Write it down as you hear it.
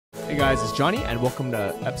Hey guys, it's Johnny, and welcome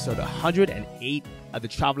to episode 108 of the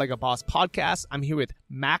Travel Like a Boss podcast. I'm here with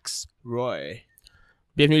Max Roy.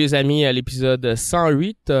 Bienvenue les amis à l'épisode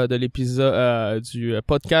 108 de l'épisode du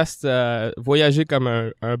podcast Voyager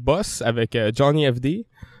comme un boss avec Johnny FD,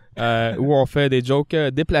 où on fait des jokes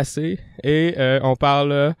déplacés et on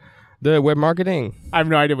parle de web marketing. I have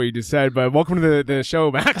no idea what you just said, but welcome to the show,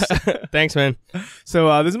 Max. Thanks, man.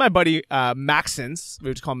 So this is my buddy Maxence.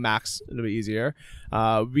 We just call him Max, a little bit easier.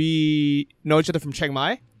 We know each other from Chiang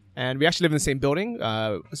Mai, and we actually live in the same building.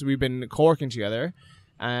 So we've been co-working together,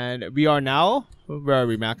 and we are now. Where are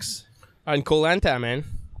we, Max? In Koh Lanta, man.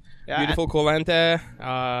 Yeah, Beautiful Koh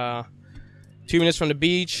Lanta. 2 minutes from the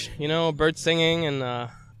beach. You know, birds singing, and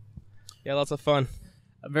yeah, lots of fun.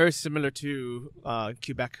 Very similar to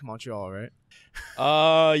Quebec, Montreal, right?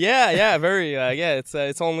 Yeah, very. Yeah,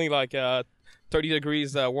 it's only like 30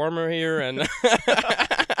 degrees warmer here, and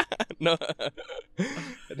no,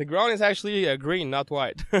 the ground is actually green, not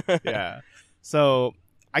white. Yeah. So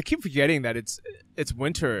I keep forgetting that it's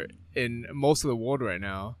winter in most of the world right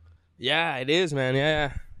now. Yeah, it is, man.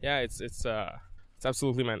 Yeah. It's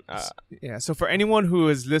absolutely, man. Yeah. So for anyone who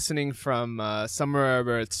is listening from somewhere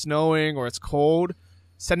where it's snowing or it's cold,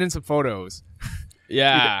 send in some photos.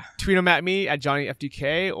 Yeah. Tweet them at me at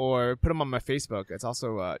JohnnyFDK or put them on my Facebook. It's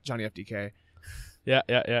also JohnnyFDK. Yeah.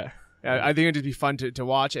 I think it'd just be fun to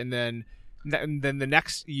watch, and then the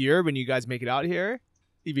next year when you guys make it out here,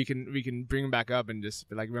 we can bring them back up and just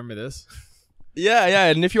be like, remember this?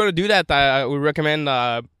 Yeah. And if you want to do that, I would recommend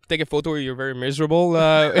take a photo where you're very miserable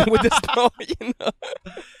with the snow. You know?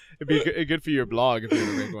 It'd be good for your blog if you were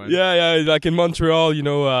to make one. Yeah. Like in Montreal, you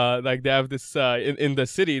know, like they have this in the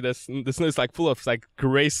city. The snow is like full of like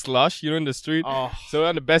gray slush, you know, in the street. Oh. So one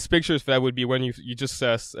of the best pictures for that would be when you just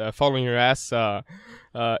following your ass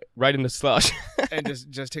right in the slush. And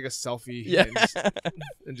just take a selfie. Yeah.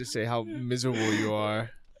 And just say how miserable you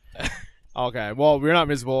are. Okay. Well, we're not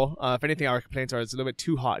miserable. If anything, our complaints are it's a little bit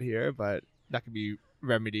too hot here, but that could be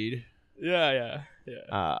remedied. Yeah.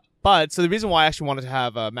 But so the reason why I actually wanted to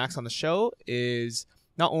have Max on the show is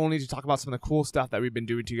not only to talk about some of the cool stuff that we've been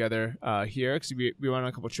doing together here, because we went on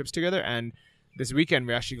a couple of trips together, and this weekend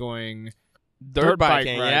we're actually going dirt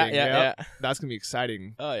biking. Riding. Yeah. That's gonna be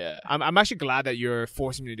exciting. Oh yeah. I'm actually glad that you're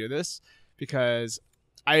forcing me to do this, because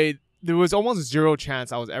there was almost zero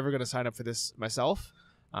chance I was ever gonna sign up for this myself,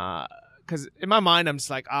 because in my mind I'm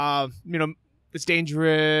just like it's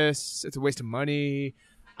dangerous, it's a waste of money.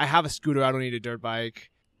 I have a scooter, I don't need a dirt bike.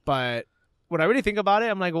 But when I really think about it,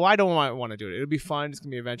 I'm like, why don't I want to do it? It'll be fun. It's going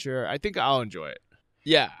to be an adventure. I think I'll enjoy it.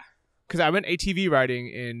 Yeah. Because I went ATV riding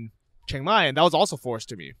in Chiang Mai, and that was also forced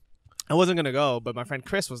to me. I wasn't going to go, but my friend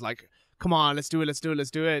Chris was like, come on, let's do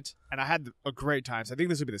it. And I had a great time. So I think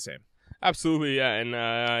this will be the same. Absolutely, yeah. And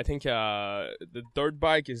I think the dirt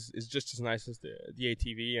bike is just as nice as the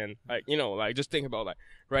ATV. And, just think about,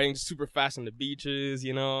 riding super fast on the beaches,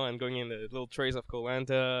 and going in the little trails of Koh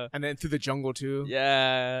Lanta. And then through the jungle, too.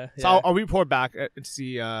 Yeah. So I'll report back and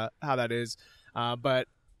see how that is. But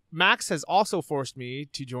Max has also forced me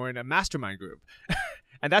to join a mastermind group.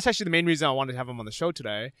 And that's actually the main reason I wanted to have him on the show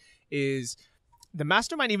today, is the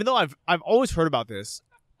mastermind, even though I've always heard about this,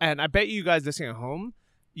 and I bet you guys listening at home,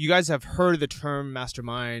 you guys have heard the term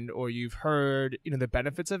mastermind, or you've heard, the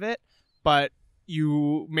benefits of it, but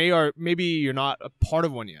you maybe you're not a part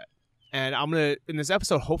of one yet. And I'm going to, in this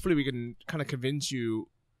episode, hopefully we can kind of convince you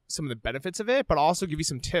some of the benefits of it, but also give you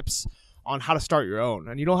some tips on how to start your own.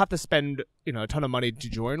 And you don't have to spend, a ton of money to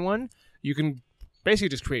join one. You can basically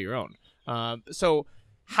just create your own. So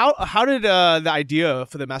how did the idea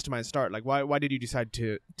for the mastermind start? Like, why did you decide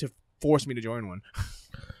to force me to join one?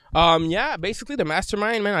 Yeah, basically the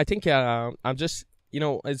mastermind, man. I think I'm just,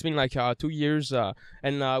 it's been like 2 years.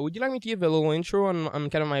 And would you like me to give a little intro on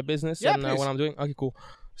kind of my business and what I'm doing? Okay, cool.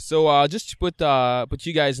 So just to put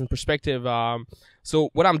you guys in perspective, so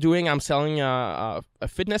what I'm doing, I'm selling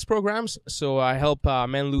fitness programs. So I help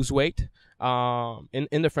men lose weight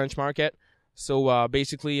in the French market. So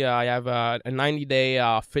basically, I have a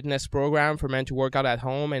 90-day fitness program for men to work out at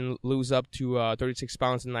home and lose up to 36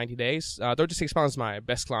 pounds in 90 days. 36 pounds is my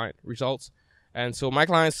best client results. And so my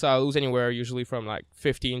clients lose anywhere usually from like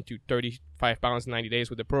 15 to 35 pounds in 90 days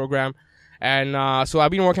with the program. And so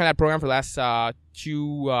I've been working on that program for the last about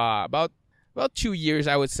 2 years,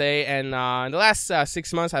 I would say. And in the last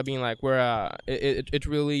 6 months, I've been like where it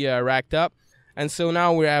really racked up. And so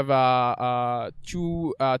now we have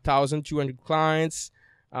 2,200 clients.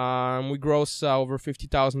 We gross over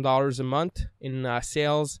 $50,000 a month in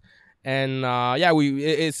sales, and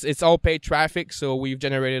it's all paid traffic. So we've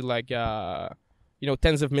generated like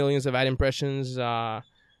tens of millions of ad impressions,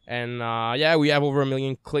 And yeah, we have over 1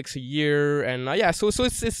 million clicks a year, and yeah, so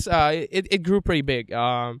it grew pretty big.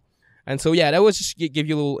 And so yeah, that was just give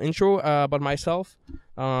you a little intro about myself,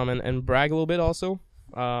 and brag a little bit also.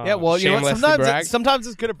 Yeah, well, you know what? Sometimes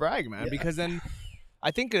it's good to brag, man, because then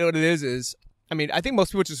I think what it is. I mean, I think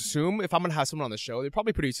most people just assume if I'm going to have someone on the show, they're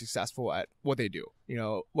probably pretty successful at what they do, you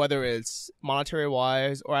know, whether it's monetary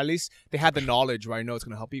wise or at least they have the knowledge where I know it's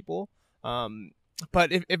going to help people.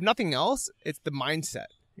 But if nothing else, it's the mindset,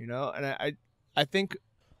 you know, and I think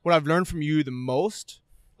what I've learned from you the most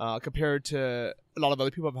compared to a lot of other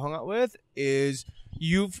people I've hung out with is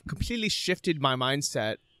you've completely shifted my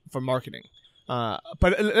mindset for marketing.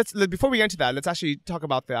 But before we get into that, let's actually talk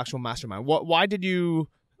about the actual mastermind. Why did you...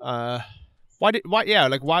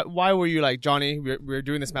 Why were you like, Johnny, we're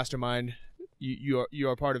doing this mastermind, you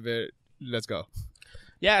are part of it, let's go?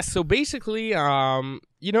 Yeah, so basically,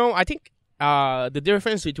 you know, I think the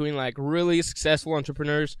difference between like really successful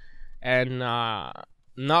entrepreneurs and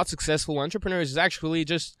not successful entrepreneurs is actually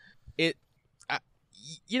just it.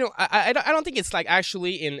 You know, I don't think it's like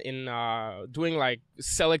actually in doing like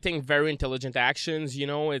selecting very intelligent actions. You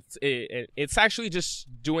know, it's actually just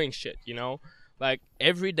doing shit. You know. Like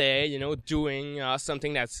every day, you know, doing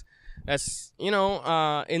something that's you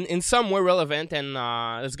know in some way relevant and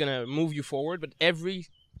that's gonna move you forward, but every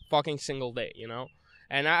fucking single day, you know.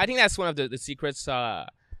 And I think that's one of the secrets to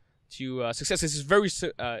success. It's very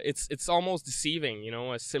it's almost deceiving, you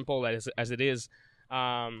know, as simple as it is.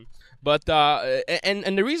 But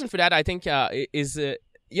the reason for that, I think, is you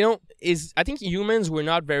know, I think humans were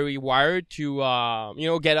not very wired to you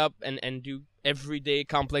know, get up and do everyday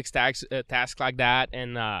complex tasks like that,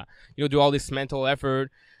 and you know, do all this mental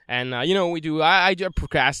effort, and you know, I do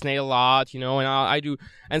procrastinate a lot, you know, and I do,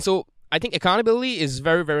 and so I think accountability is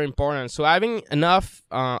very, very important. So having enough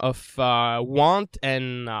of want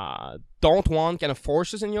and don't want kind of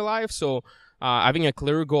forces in your life, so having a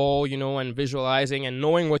clear goal, you know, and visualizing and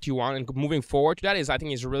knowing what you want and moving forward to that I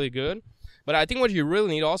think is really good. But I think what you really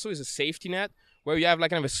need also is a safety net where you have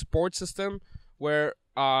like kind of a support system where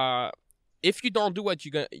if you don't do what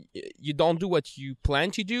you plan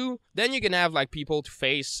to do, then you're gonna have like people to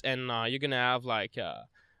face, and you're gonna have like a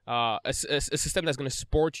system that's gonna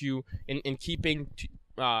support you in keeping keep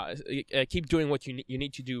doing what you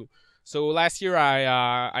need to do. So last year I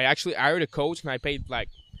actually hired a coach, and I paid like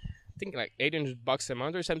I think like $800 a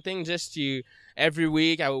month or something, just to every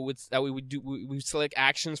week we would select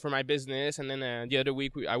actions for my business, and then the other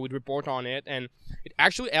week I would report on it, and it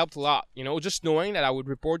actually helped a lot. You know, just knowing that I would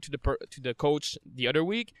report to the coach the other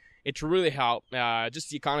week, it really helped. Just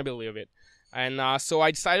the accountability of it, and so I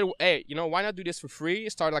decided, hey, you know, why not do this for free?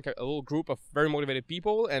 Start like a little group of very motivated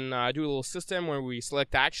people, and do a little system where we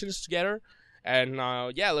select actions together, and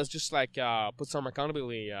yeah, let's just like put some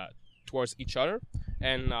accountability towards each other.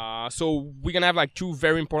 And so we're gonna have like two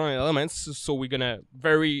very important elements. So we're gonna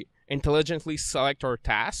very intelligently select our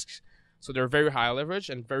tasks, so they're very high leverage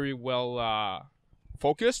and very well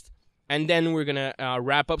focused. And then we're gonna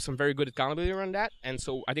wrap up some very good accountability around that. And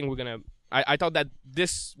so I think I thought that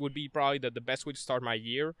this would be probably the best way to start my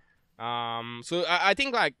year. So I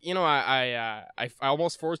think, like, you know, I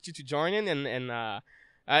almost forced you to join in, and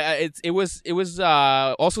it was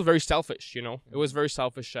also very selfish. You know, it was very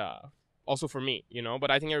selfish. Also for me, you know,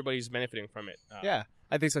 but I think everybody's benefiting from it. Yeah,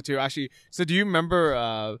 I think so too, actually. So do you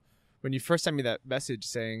remember when you first sent me that message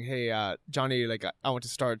saying, hey, Johnny, like, I want to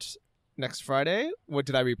start next Friday? What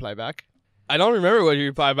did I reply back? I don't remember what you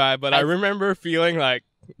replied back, but I remember feeling like,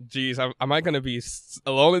 geez, am I going to be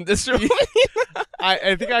alone in this room?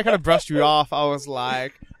 I think I kind of brushed you off. I was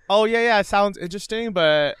like, oh, yeah, it sounds interesting,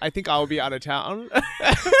 but I think I'll be out of town.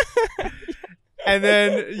 And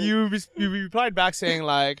then you replied back saying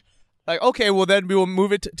like, okay, well then we will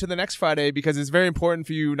move it to the next Friday because it's very important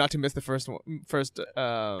for you not to miss the first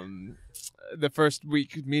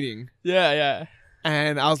week meeting. Yeah.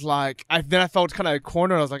 And I was like, then I felt kind of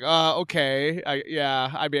cornered. I was like, okay,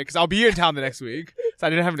 because I'll be in town the next week, so I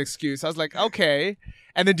didn't have an excuse. I was like, okay.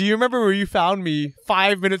 And then do you remember where you found me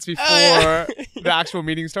 5 minutes before the actual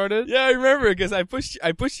meeting started? Yeah, I remember, because I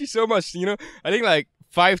pushed you so much. You know, I think like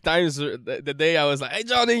 5 times the day I was like, hey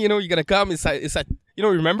Johnny, you know, you're gonna come. It's at you know,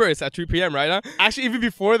 remember, it's at 3 p.m. right now. Actually, even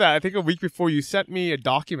before that, I think a week before, you sent me a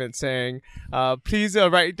document saying, please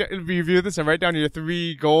review this and write down your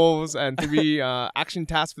 3 goals and 3 action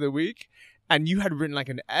tasks for the week. And you had written like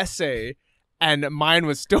an essay, and mine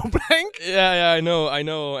was still blank. Yeah, I know.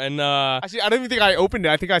 And actually, I don't even think I opened it.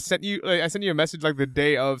 I think I sent you a message like the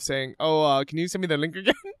day of saying, oh, can you send me the link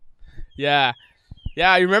again? Yeah,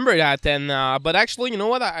 I remember that. And but actually, you know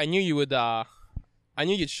what? I knew you would. I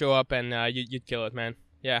knew you'd show up and you'd kill it, man.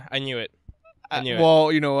 Yeah, I knew it.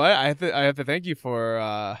 Well, you know what? I have to thank you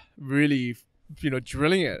for really,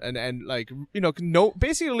 drilling it and like,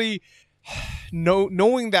 basically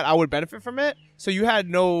knowing that I would benefit from it. So you had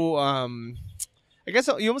no, I guess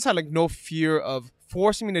you almost had like no fear of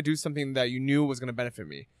forcing me to do something that you knew was going to benefit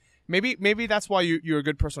me. Maybe that's why you're a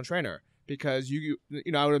good personal trainer, because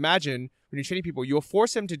I would imagine when you're training people, you'll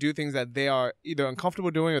force them to do things that they are either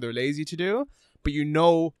uncomfortable doing or they're lazy to do, but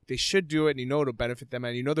they should do it, and it'll benefit them,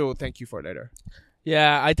 and they will thank you for it later.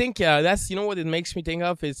 Yeah, I think that's what it makes me think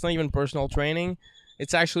of. It's not even personal training;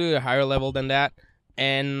 it's actually a higher level than that.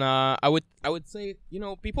 And I would say,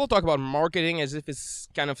 people talk about marketing as if it's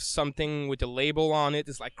kind of something with a label on it.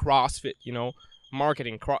 It's like CrossFit,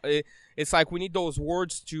 marketing. It's like we need those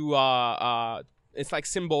words to it's like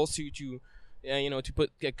symbols to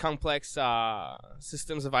put complex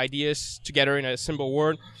systems of ideas together in a simple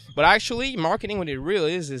word. But actually, marketing, what it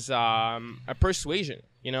really is a persuasion,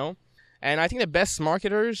 And I think the best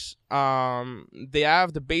marketers, they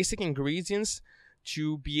have the basic ingredients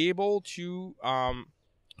to be able to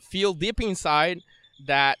feel deep inside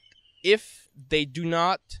that if they do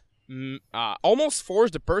not almost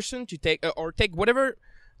force the person to take whatever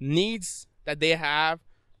needs that they have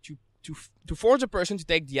to force the person to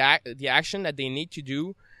take the action that they need to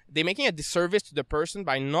do, they're making a disservice to the person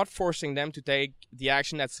by not forcing them to take the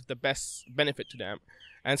action that's the best benefit to them.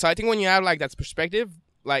 And so I think when you have like that perspective,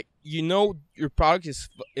 like your product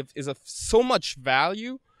is of so much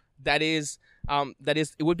value that is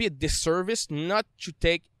it would be a disservice not to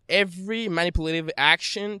take every manipulative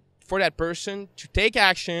action for that person to take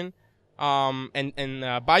action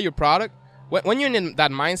and buy your product. When you're in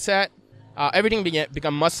that mindset, everything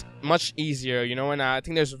become much easier, and I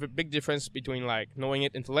think there's a big difference between like knowing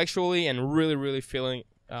it intellectually and really, really feeling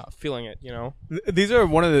it, These are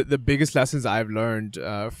one of the biggest lessons I've learned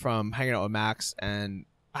from hanging out with Max and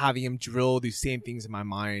having him drill these same things in my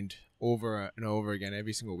mind over and over again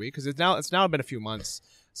every single week, because it's now been a few months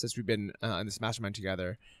since we've been in this mastermind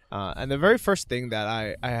together, and the very first thing that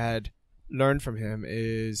I had learned from him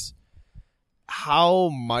is how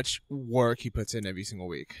much work he puts in every single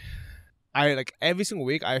week. Every single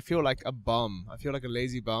week I feel like a bum. I feel like a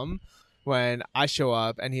lazy bum when I show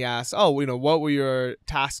up and he asks, what were your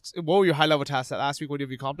tasks? What were your high level tasks that last week? What have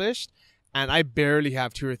you accomplished? And I barely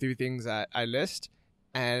have 2 or 3 things that I list.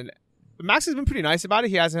 And Max has been pretty nice about it.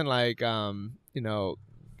 He hasn't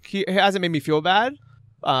he hasn't made me feel bad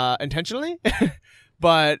intentionally.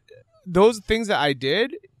 But those things that I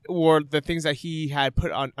did were the things that he had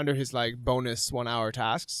put on under his like bonus 1 hour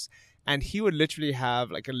tasks. And he would literally have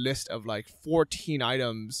like a list of like 14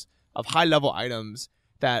 items of high level items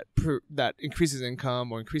that increases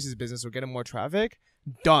income or increases business or get him more traffic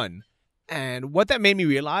done. And what that made me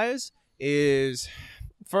realize is,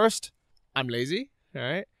 first, I'm lazy, all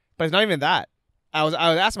right? But it's not even that. I was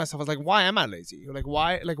asking myself, I was like, why am I lazy?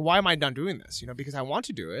 Why am I done doing this? Because I want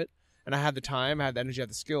to do it and I have the time, I have the energy, I have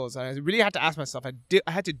the skills. And I really had to ask myself, I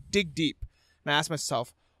had to dig deep and I asked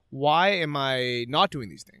myself, why am I not doing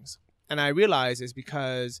these things? And I realized it's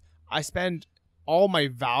because I spend all my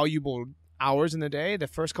valuable hours in the day, the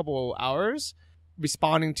first couple of hours,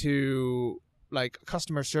 responding to like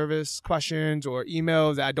customer service questions or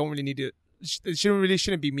emails that I don't really need to, it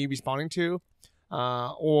shouldn't be me responding to,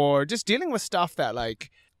 or just dealing with stuff that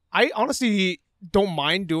like I honestly don't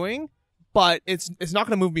mind doing, but it's not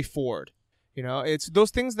going to move me forward. It's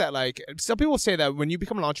those things that like some people say that when you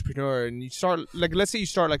become an entrepreneur and you start like, let's say you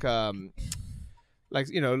start like a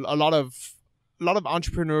lot of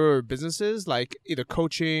entrepreneur businesses, like either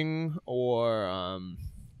coaching or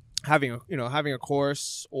having a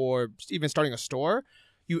course or even starting a store,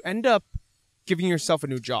 you end up giving yourself a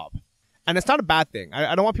new job. And it's not a bad thing.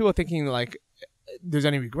 I don't want people thinking like there's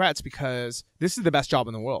any regrets, because this is the best job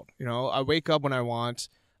in the world. I wake up when I want.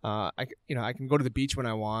 I can go to the beach when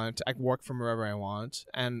I want. I can work from wherever I want,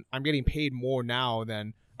 and I'm getting paid more now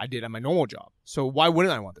than I did at my normal job. So why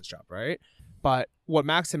wouldn't I want this job, right? But what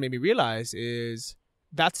Max had made me realize is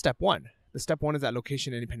that's step one. The step one is that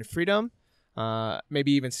location independent freedom,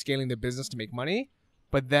 maybe even scaling the business to make money.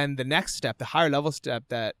 But then the next step, the higher level step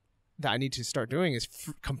that I need to start doing is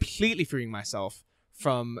completely freeing myself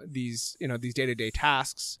from these day-to-day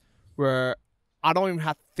tasks where I don't even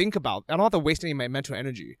have to think about. I don't have to waste any of my mental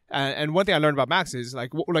energy. And one thing I learned about Max is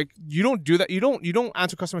like you don't do that. You don't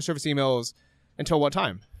answer customer service emails until what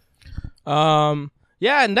time?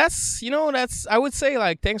 Yeah, and that's I would say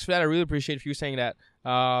like thanks for that. I really appreciate you saying that.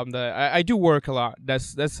 I do work a lot.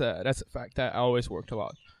 That's a fact. I always worked a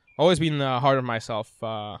lot. Always been hard on myself.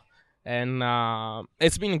 And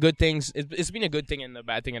it's been good things. It's been a good thing and a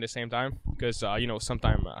bad thing at the same time, because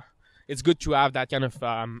sometimes it's good to have that kind of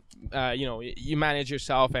you manage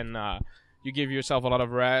yourself and you give yourself a lot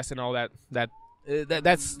of rest and all that.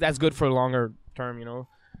 That's good for longer term.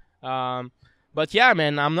 But yeah,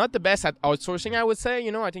 man, I'm not the best at outsourcing, I would say.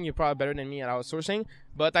 I think you're probably better than me at outsourcing.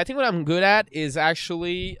 But I think what I'm good at is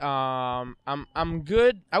actually, I'm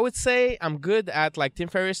good. I would say I'm good at, like Tim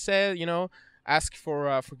Ferriss said, ask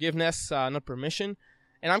for forgiveness, not permission.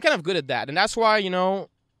 And I'm kind of good at that. And that's why,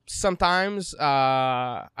 sometimes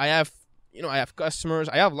I have customers.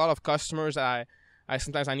 I have a lot of customers.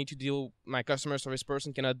 Sometimes I need to deal. My customer service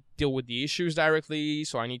person cannot deal with the issues directly,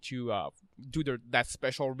 so I need to do that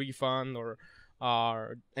special refund or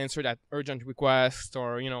answer that urgent request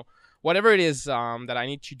or whatever it is that I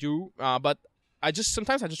need to do. But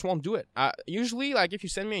sometimes I just won't do it. Usually, like if you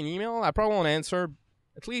send me an email, I probably won't answer.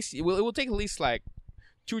 At least it will take at least like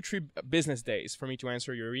 2-3 business days for me to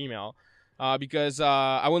answer your email, because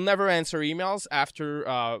I will never answer emails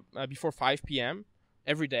after before 5 p.m.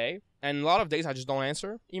 every day. And a lot of days I just don't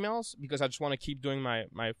answer emails because I just want to keep doing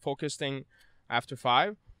my focus thing after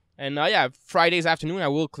 5. And Fridays afternoon I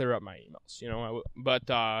will clear up my emails. But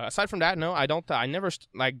aside from that, no, I don't. I never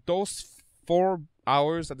like those 4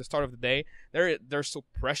 hours at the start of the day. They're so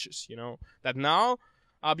precious. That now.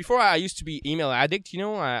 Before I used to be email addict.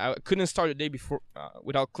 I couldn't start a day before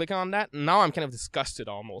without clicking on that. Now I'm kind of disgusted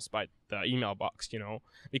almost by the email box.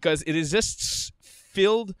 Because it is just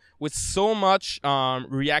filled with so much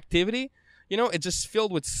reactivity. It's just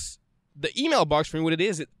filled with the email box. For me, what it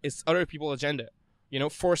is, it's other people's agenda.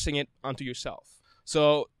 Forcing it onto yourself.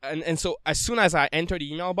 So so as soon as I enter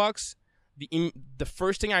the email box, the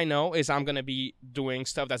first thing I know is I'm gonna be doing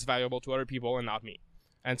stuff that's valuable to other people and not me.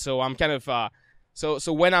 And so I'm kind of so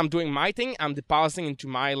when I'm doing my thing, I'm depositing into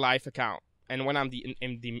my life account, and when I'm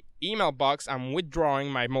in the email box, I'm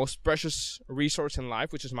withdrawing my most precious resource in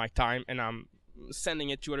life, which is my time, and I'm sending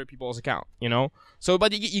it to other people's account. So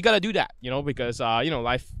but you gotta do that, because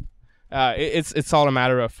life. It's all a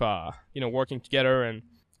matter of working together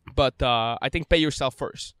but I think pay yourself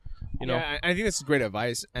first. Yeah, I think that's great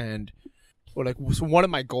advice. And so one of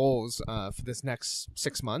my goals for this next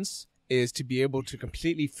 6 months is to be able to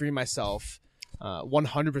completely free myself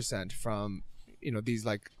 100% from these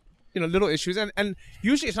little issues, and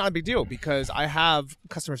usually it's not a big deal because I have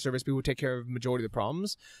customer service people who take care of the majority of the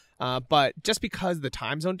problems. But just because of the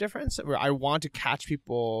time zone difference, where I want to catch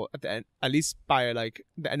people at the end, at least by like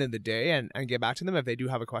the end of the day, and get back to them if they do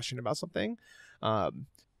have a question about something.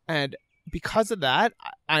 And because of that,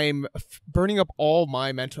 I'm burning up all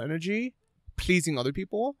my mental energy pleasing other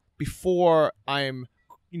people before I'm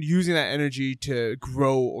using that energy to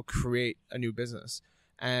grow or create a new business.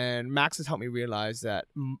 And Max has helped me realize that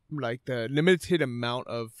like the limited amount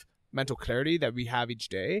of mental clarity that we have each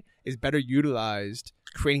day is better utilized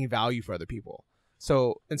creating value for other people.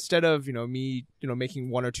 So instead of me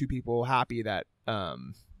making 1 or 2 people happy that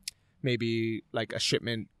maybe like a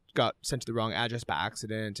shipment got sent to the wrong address by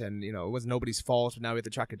accident and it was nobody's fault, but now we have to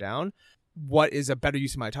track it down, what is a better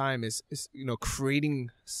use of my time is creating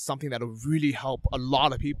something that'll really help a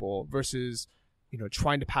lot of people versus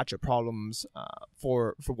trying to patch up problems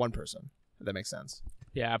for one person, if that makes sense.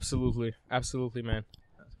 Yeah, absolutely, man.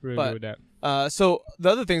 Really good with that. So the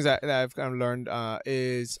other things that I've kind of learned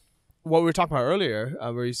is what we were talking about earlier,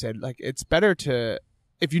 where you said like it's better to,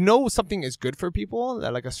 if something is good for people,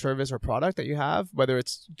 that like a service or product that you have, whether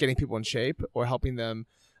it's getting people in shape or helping them,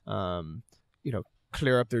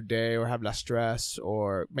 clear up their day or have less stress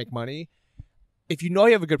or make money. If you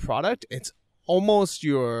have a good product, it's almost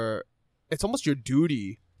your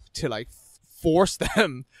duty to like force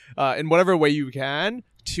them in whatever way you can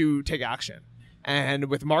to take action. And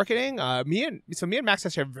with marketing, me and Max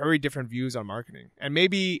actually have very different views on marketing. And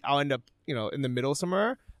maybe I'll end up, in the middle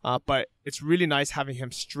somewhere. But it's really nice having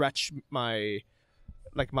him stretch my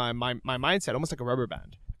mindset, almost like a rubber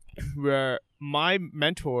band. Where my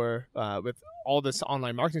mentor with all this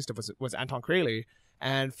online marketing stuff was Anton Kraly.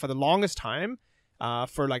 And for the longest time,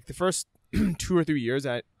 for like the first 2 or 3 years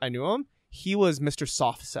that I knew him, he was Mr.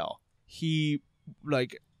 Soft Sell. He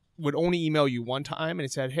would only email you one time and he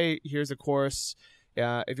said, hey, here's a course.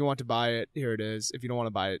 If you want to buy it, here it is. If you don't want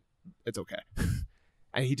to buy it, it's okay.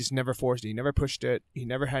 And he just never forced it. He never pushed it. He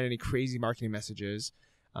never had any crazy marketing messages.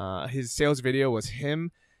 His sales video was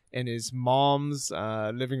him in his mom's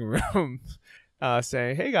living room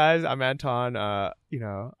saying, hey guys, I'm Anton.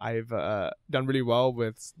 I've done really well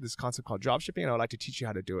with this concept called dropshipping and I would like to teach you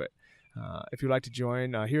how to do it. If you'd like to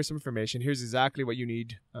join, here's some information. Here's exactly what you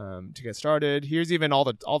need to get started. Here's even all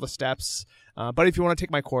the steps. But if you want to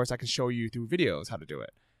take my course, I can show you through videos how to do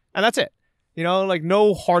it. And that's it.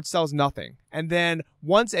 No hard sells, nothing. And then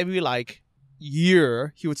once every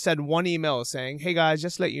year, he would send one email saying, "Hey guys,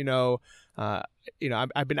 just to let you know,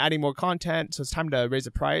 I've been adding more content, so it's time to raise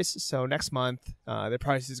the price. So next month, the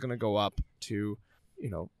price is going to go up to,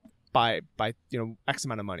 by X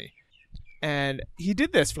amount of money." And he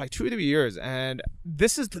did this for like 2 or 3 years, and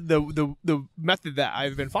this is the method that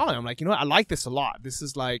I've been following. I'm like, I like this a lot. This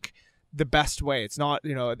is like the best way. It's not,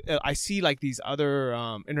 I see like these other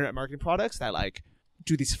internet marketing products that like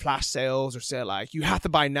do these flash sales, or say like, you have to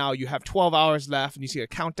buy now, you have 12 hours left, and you see a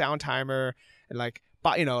countdown timer, and like,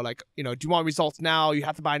 but do you want results now, you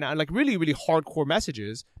have to buy now, and like really, really hardcore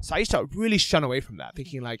messages. So I used to really shun away from that,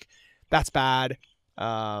 thinking like, that's bad.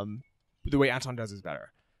 The way Anton does is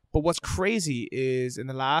better. But what's crazy is in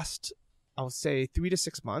the last, I would say 3 to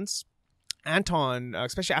 6 months, Anton,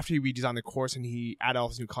 especially after he redesigned the course and he added all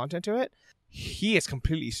his new content to it, he has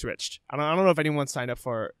completely switched. I don't know if anyone signed up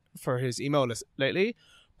for his email list lately,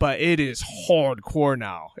 but it is hardcore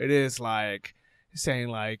now. It is like saying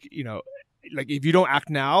like, like if you don't act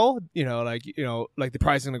now, like the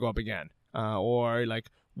price is going to go up again. Or like,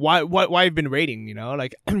 why you've been rating,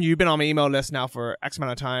 like you've been on my email list now for X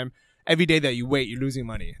amount of time. Every day that you wait, you're losing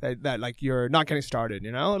money. That like you're not getting started,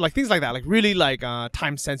 like things like that, like really like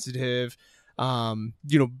time sensitive,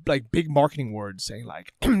 like big marketing words saying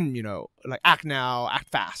like, like act now, act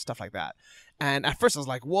fast, stuff like that. And at first I was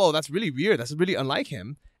like, whoa, that's really weird. That's really unlike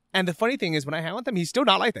him. And the funny thing is when I hang with him, he's still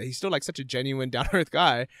not like that. He's still like such a genuine, down to earth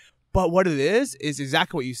guy. But what it is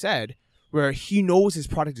exactly what you said, where he knows his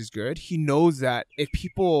product is good. He knows that if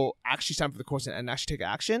people actually sign up for the course and actually take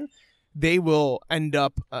action, they will end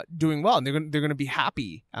up doing well, and they're going to be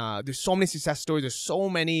happy. There's so many success stories. There's so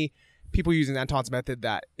many people using Anton's method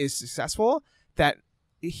that is successful, that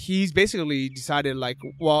he's basically decided like,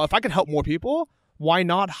 well, if I can help more people, why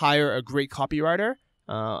not hire a great copywriter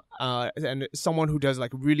and someone who does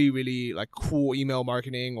like really, really like cool email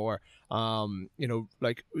marketing, or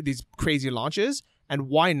like these crazy launches, and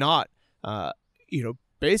why not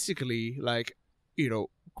basically like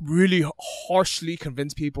really harshly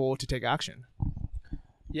convince people to take action.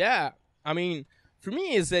 Yeah, I mean, for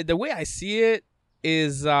me, is that the way I see it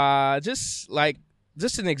is just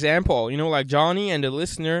an example, like Johnny and the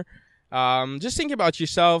listener. Just think about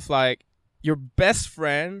yourself, like your best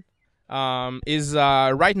friend is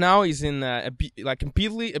right now is in a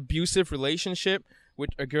completely abusive relationship with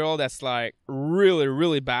a girl that's like really,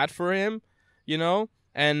 really bad for him,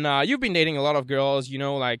 and you've been dating a lot of girls,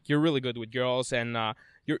 like you're really good with girls, and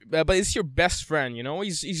but it's your best friend,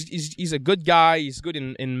 he's a good guy. He's good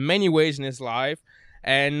in many ways in his life.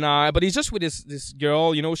 And, but he's just with this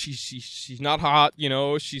girl, she's not hot,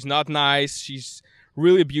 she's not nice. She's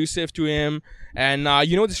really abusive to him. And,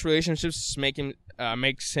 this relationship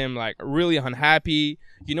makes him like really unhappy.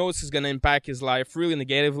 This is going to impact his life really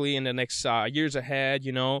negatively in the next years ahead.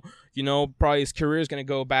 Probably his career is going to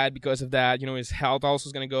go bad because of that. His health also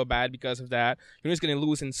is going to go bad because of that. He's going to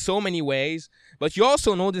lose in so many ways. But you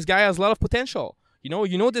also know this guy has a lot of potential.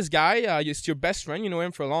 This guy, it's your best friend, you know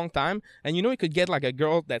him for a long time, and you could get like a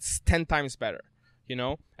girl that's 10 times better,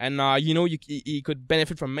 and you could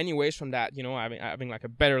benefit from many ways from that, having like a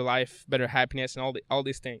better life, better happiness, and all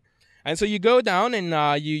these things. And so you go down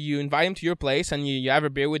and you invite him to your place, and you have a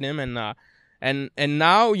beer with him, and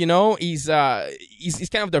now he's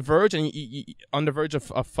kind of the verge, and on the verge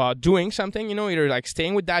of doing something, either like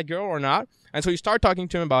staying with that girl or not. And so you start talking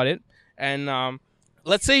to him about it, and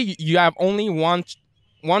let's say you have only one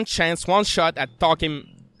chance, one shot at talking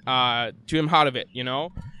to him out of it, And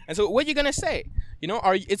so what are you gonna say?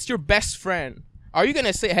 It's your best friend. Are you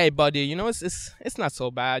gonna say, hey buddy, it's not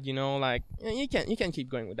so bad, like you can keep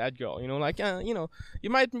going with that girl, it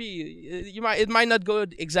might not go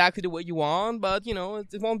exactly the way you want, but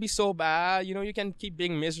it won't be so bad, you can keep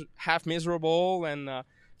being half miserable and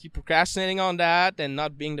keep procrastinating on that and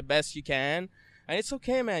not being the best you can. And it's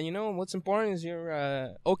okay, man. What's important is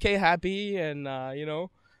you're okay, happy, and no,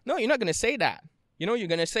 you're not gonna say that. You're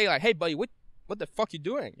gonna say like, hey buddy, what the fuck you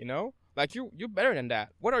doing? Like you're better than that.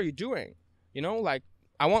 What are you doing? Like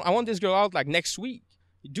I want this girl out like next week.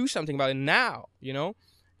 You do something about it now,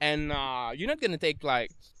 and you're not gonna take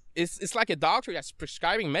like it's like a doctor that's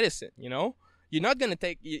prescribing medicine, You're not gonna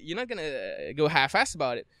go half-assed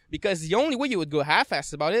about it, because the only way you would go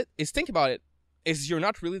half-assed about it is think about it. It's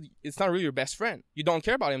not really your best friend. You don't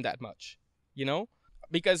care about him that much,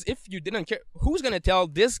 because if you didn't care, who's gonna tell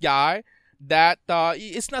this guy that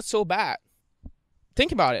it's not so bad?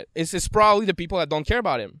 Think about it. It's probably the people that don't care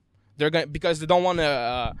about him. They're because they don't want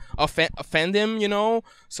to offend him,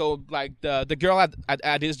 So like the girl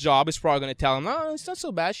at his job is probably gonna tell him, no, it's not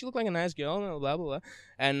so bad. She looked like a nice girl, blah blah blah,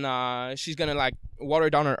 and she's gonna like water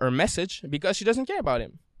down her message because she doesn't care about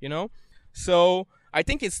him, So I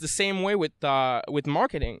think it's the same way with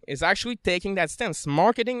marketing. It's actually taking that stance.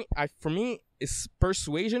 Marketing, for me, is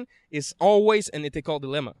persuasion is always an ethical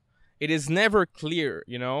dilemma. It is never clear,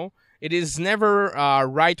 you know. It is never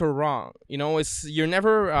right or wrong, you know. You're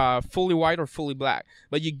never fully white or fully black,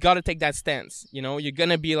 but you gotta take that stance. You know, you're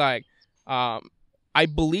gonna be like, I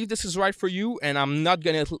believe this is right for you, and I'm not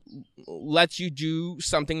gonna let you do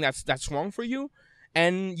something that's wrong for you.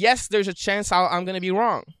 And yes, there's a chance I'm gonna be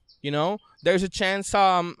wrong. You know, there's a chance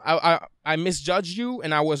I misjudged you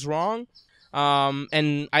and I was wrong,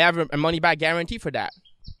 and I have a money back guarantee for that.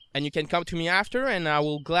 And you can come to me after, and I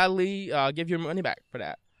will gladly give you money back for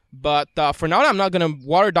that. But for now, I'm not gonna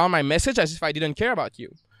water down my message as if I didn't care about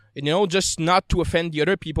you. You know, just not to offend the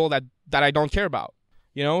other people that I don't care about.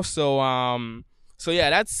 You know, so yeah,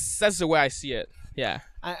 that's the way I see it. Yeah.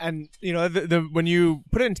 And you know, when you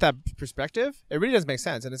put it into that perspective, it really does make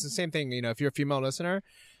sense. And it's the same thing. You know, if you're a female listener,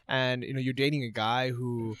 and you know you're dating a guy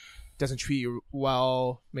who doesn't treat you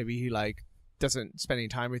well, maybe he like doesn't spend any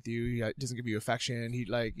time with you, he doesn't give you affection, he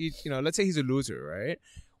you know, let's say he's a loser, right?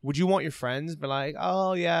 Would you want your friends be like,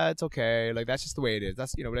 oh yeah, it's okay, like that's just the way it is,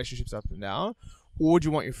 that's, you know, relationships up and down? Or would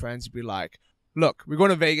you want your friends to be like, look, we're going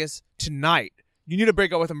to Vegas tonight, you need to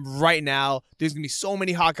break up with him right now, there's gonna be so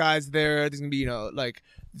many hot guys there, there's gonna be, you know, like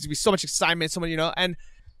there's gonna be so much excitement, so many, you know, and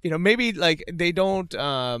you know, maybe like they don't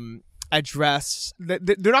address, they're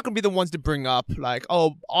not going to be the ones to bring up like,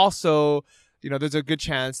 oh, also, you know, there's a good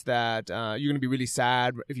chance that you're going to be really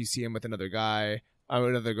sad if you see him with another guy, or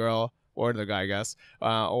another girl, or another guy, I guess,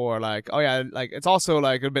 or like, oh yeah, like it's also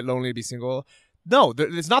like a bit lonely to be single. No,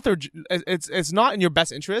 it's not it's not in your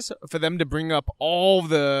best interest for them to bring up all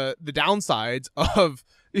the downsides of,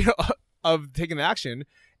 you know, of taking the action.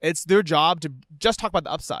 It's their job to just talk about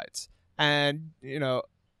the upsides. And you know,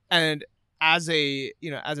 and as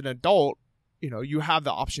an adult, you know, you have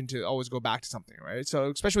the option to always go back to something, right? So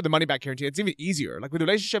especially with the money back guarantee, it's even easier. Like with a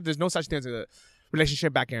relationship, there's no such thing as a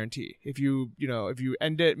relationship back guarantee. If you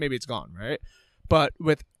end it, maybe it's gone, right? But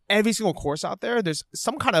with every single course out there, there's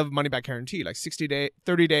some kind of money back guarantee, like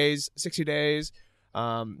 30 days, 60 days.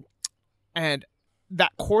 And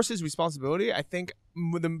that course's responsibility, I think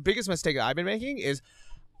the biggest mistake that I've been making is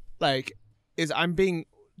I'm being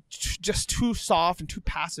just too soft and too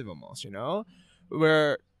passive almost, you know,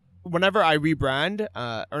 where whenever I rebrand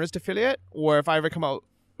Earnest Affiliate, or if I ever come out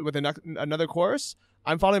with another course,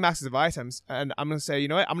 I'm following Max's advice, and I'm going to say, you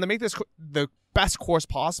know what, I'm going to make this the best course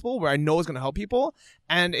possible where I know it's going to help people.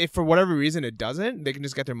 And if for whatever reason it doesn't, they can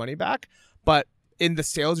just get their money back. But in the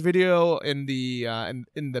sales video, in the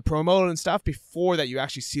promo and stuff, before that you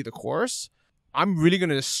actually see the course, I'm really going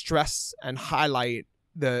to stress and highlight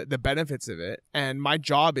the benefits of it. And my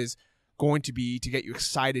job is going to be to get you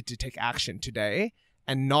excited to take action today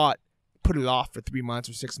and not put it off for 3 months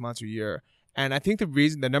or 6 months or a year. And I think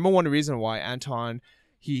the number one reason why Anton,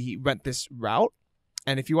 he went this route,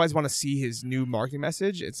 and if you guys want to see his new marketing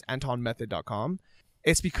message, it's antonmethod.com.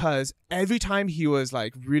 It's because every time he was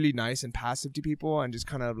like really nice and passive to people and just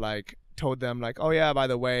kind of like told them like, oh yeah, by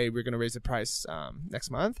the way, we're going to raise the price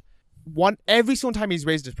next month. Every single time he's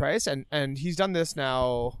raised his price, and he's done this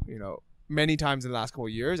now, you know, many times in the last couple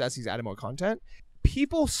of years as he's added more content,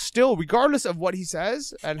 people still, regardless of what he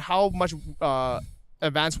says and how much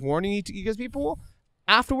advance warning he gives people,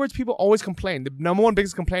 afterwards people always complain. The number one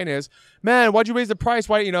biggest complaint is, man, why'd you raise the price?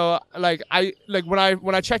 Why, you know, when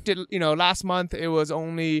I checked it, you know, last month it was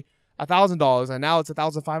only $1,000 and now it's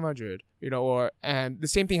 $1,500, you know, and the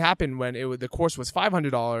same thing happened when the course was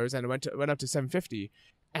 $500 and it went up to $750.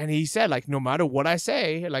 And he said, like, no matter what I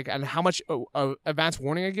say, like, and how much advance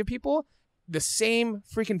warning I give people, the same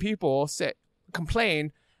freaking people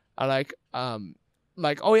complain, like,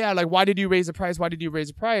 oh yeah, like, why did you raise the price? Why did you raise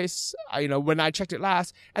the price? You know, when I checked it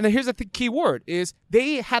last. And then here's the key word is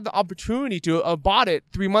they had the opportunity to have bought it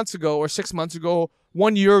 3 months ago or 6 months ago,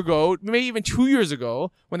 1 year ago, maybe even 2 years ago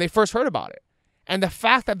when they first heard about it. And the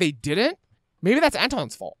fact that they didn't, maybe that's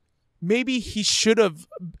Anton's fault. Maybe he should have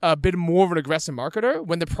been more of an aggressive marketer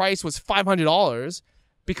when the price was $500,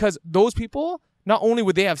 because those people, not only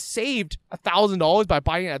would they have saved $1,000 by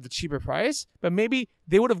buying it at the cheaper price, but maybe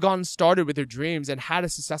they would have gotten started with their dreams and had a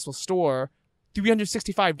successful store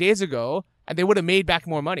 365 days ago, and they would have made back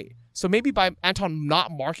more money. So maybe by Anton not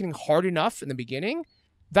marketing hard enough in the beginning,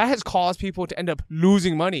 that has caused people to end up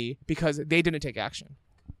losing money because they didn't take action.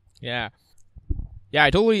 Yeah,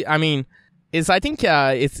 I mean, I think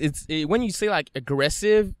when you say like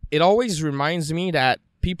aggressive, it always reminds me that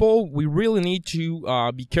we really need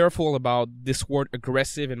to be careful about this word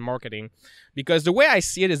aggressive in marketing, because the way I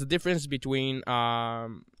see it is the difference between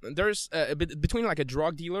between like a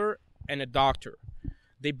drug dealer and a doctor.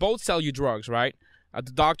 they both sell you drugs, right?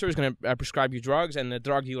 The doctor is going to prescribe you drugs, and the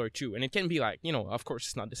drug dealer too. And it can be like, of course,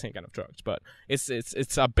 it's not the same kind of drugs, but it's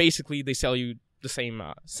basically they sell you the same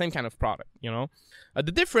kind of product.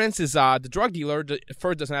 The difference is the drug dealer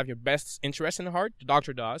first doesn't have your best interest in the heart. The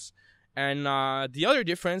doctor does, and the other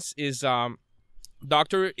difference is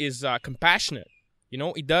doctor is compassionate.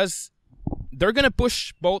 He does. They're gonna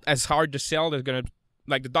push both as hard to sell. They're gonna.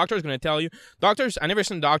 Like the doctor is going to tell you, I never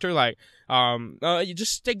seen a doctor like, you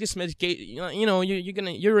just take this medication,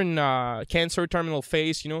 you're in cancer terminal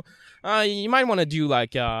phase, you might want to do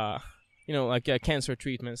like, cancer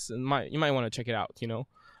treatments, and you might want to check it out,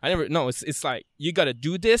 it's like, you got to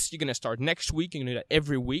do this, you're going to start next week, you're going to do that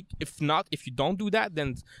every week. If you don't do that,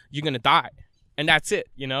 then you're going to die. And that's it,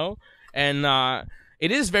 and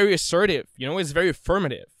it is very assertive, it's very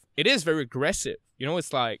affirmative. It is very aggressive,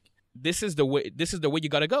 it's like, this is the way you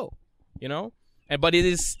gotta go, but it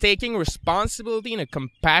is taking responsibility in a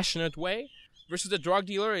compassionate way, versus the drug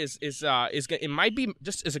dealer it might be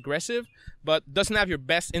just as aggressive, but doesn't have your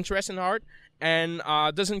best interest in heart, and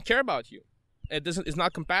doesn't care about you. It's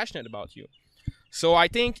not compassionate about you. So I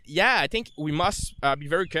think we must be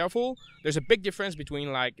very careful. There's a big difference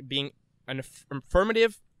between like being an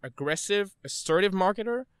affirmative, aggressive, assertive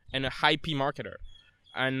marketer and a high P marketer.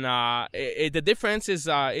 And the difference is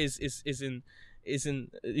in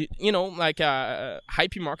high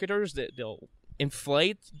P marketers that they'll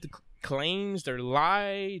inflate the claims, they'll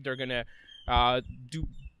lie, they're gonna do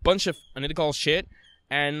bunch of analytical shit,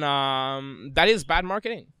 and that is bad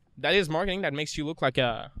marketing. That is marketing that makes you look like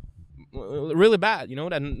a really bad.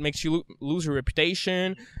 That makes you lose your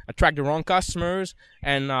reputation, attract the wrong customers,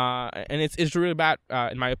 and it's really bad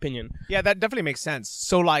in my opinion. Yeah, that definitely makes sense.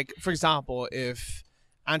 So like, for example, if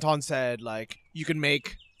Anton said like you can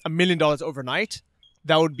make $1 million overnight,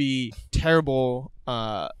 that would be terrible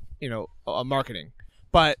marketing.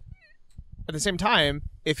 But at the same time,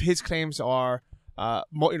 if his claims are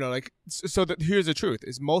here's the truth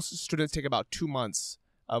is most students take about 2 months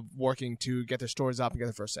of working to get their stores up and get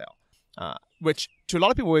their first sale, which to a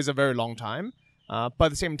lot of people is a very long time, but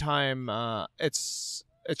at the same time it's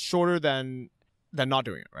shorter than not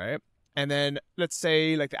doing it, right? And then let's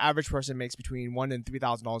say like the average person makes between $1,000 and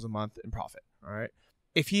 $3,000 a month in profit. All right.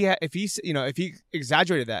 If he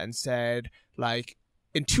exaggerated that and said like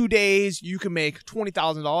in 2 days you can make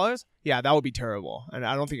 $20,000, yeah, that would be terrible. And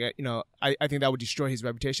I don't think I think that would destroy his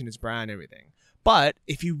reputation, his brand, everything. But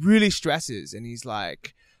if he really stresses and he's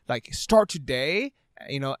like start today,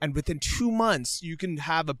 and within 2 months you can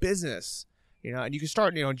have a business, and you can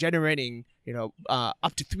start generating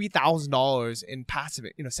up to $3,000 in passive,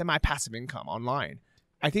 semi-passive income online.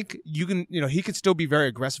 I think you can, he could still be very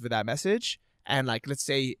aggressive with that message. And like, let's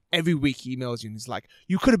say every week he emails you and he's like,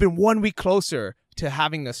 you could have been 1 week closer to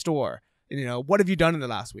having a store. And, what have you done in the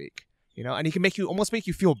last week? And he can almost make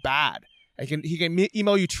you feel bad. He can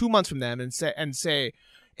email you 2 months from them and say,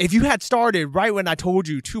 if you had started right when I told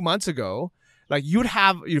you 2 months ago, like you'd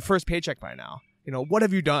have your first paycheck by now. What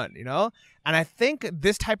have you done? And I think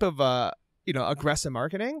this type of, aggressive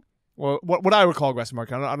marketing, or what I would call aggressive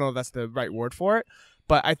marketing, I don't know if that's the right word for it,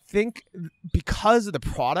 but I think because the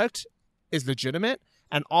product is legitimate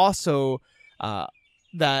and also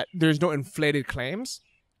that there's no inflated claims,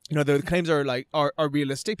 the claims are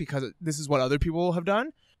realistic because this is what other people have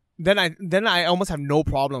done, then I almost have no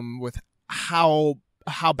problem with how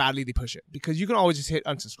badly they push it, because you can always just hit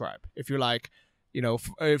unsubscribe if you're like,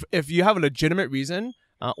 if you have a legitimate reason,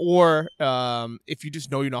 or if you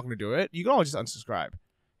just know you're not going to do it, you can always just unsubscribe.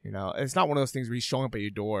 It's not one of those things where he's showing up at your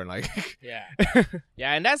door and like. Yeah.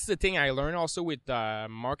 And that's the thing I learned also with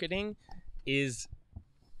marketing is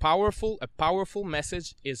a powerful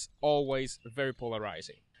message is always very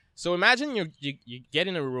polarizing. So imagine you get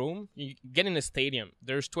in a room, you get in a stadium,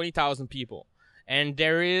 there's 20,000 people, and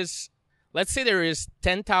let's say there is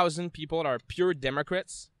 10,000 people that are pure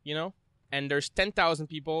Democrats, and there's 10,000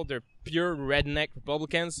 people, they're pure redneck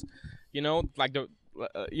Republicans, like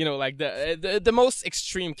the most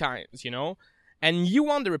extreme kinds, and you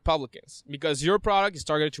want the Republicans because your product is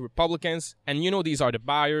targeted to Republicans, and these are the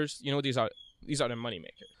buyers, these are the money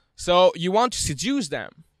makers. So you want to seduce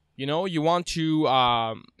them, you want to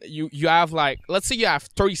you have like, let's say you have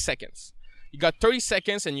 30 seconds. You got 30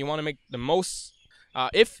 seconds and you want to make the most.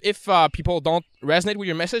 If people don't resonate with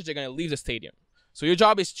your message, they're gonna leave the stadium. So your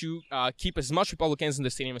job is to keep as much Republicans in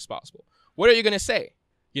the stadium as possible. What are you gonna say?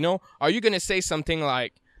 Are you gonna say something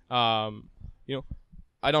like, I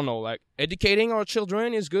don't know, like educating our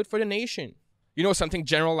children is good for the nation? Something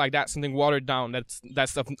general like that, something watered down.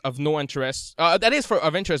 That's of no interest. That is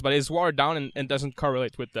of interest, but it's watered down and doesn't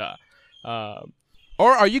correlate with the.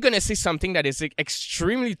 Or are you going to say something that is like,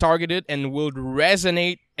 extremely targeted and will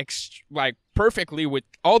resonate like perfectly with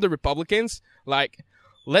all the Republicans? Like,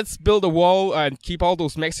 let's build a wall and keep all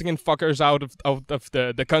those Mexican fuckers out of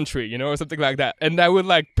the country, you know, or something like that. And that would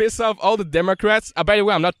like piss off all the Democrats. By the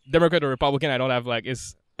way, I'm not Democrat or Republican. I don't have like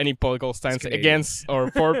any political stance against or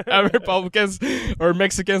for Republicans or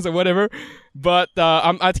Mexicans or whatever. But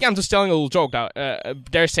I think I'm just telling a little joke now.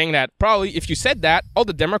 They're saying that probably if you said that, all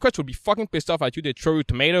the Democrats would be fucking pissed off at you. They'd throw you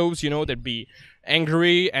tomatoes, you know, they'd be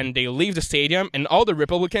angry and they leave the stadium, and all the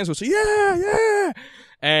Republicans would say, yeah.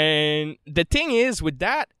 And the thing is with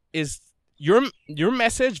that is your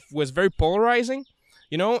message was very polarizing,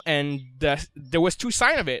 you know, and there was two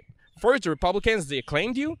sides of it. First, the Republicans, they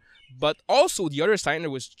acclaimed you. But also the other side that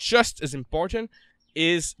was just as important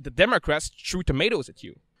is the Democrats threw tomatoes at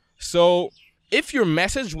you. So if your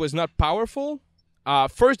message was not powerful,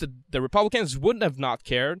 first the Republicans wouldn't have not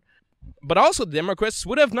cared, but also the Democrats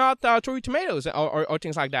would have not thrown you tomatoes or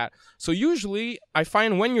things like that. So usually I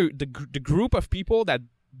find when you're the group of people that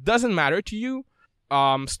doesn't matter to you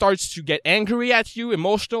starts to get angry at you,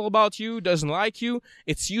 emotional about you, doesn't like you,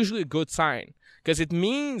 it's usually a good sign. Because it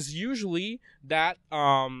means usually that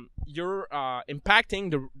you're impacting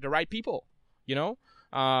the right people, you know?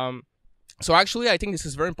 So actually, I think this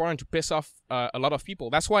is very important to piss off a lot of people.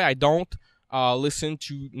 That's why I don't listen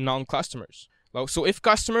to non-customers. So if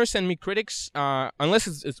customers send me critics, unless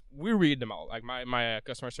we read them all, like my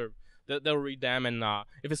customer service, they'll read them, and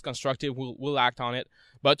if it's constructive, we'll act on it.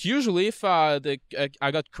 But usually, if I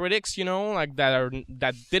got critics, you know, like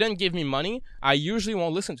that didn't give me money, I usually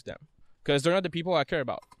won't listen to them. Because they're not the people I care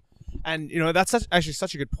about. And, you know, that's actually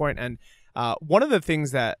such a good point. And one of the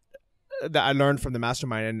things that I learned from the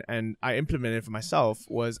mastermind and I implemented for myself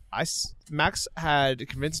was Max had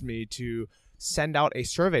convinced me to send out a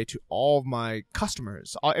survey to all of my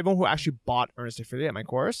customers, everyone who actually bought Earnest Affiliate, my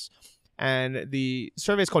course. And the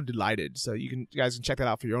survey is called Delighted. So you guys can check that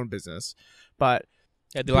out for your own business. But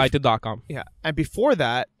yeah, delighted.com. Yeah. And before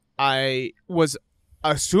that, I was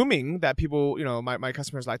assuming that people, you know, my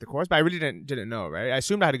customers like the course, but I really didn't know, right? I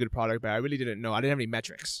assumed I had a good product, but I really didn't know. I didn't have any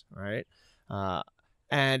metrics, right?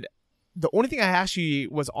 And the only thing I actually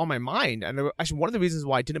was on my mind, and actually one of the reasons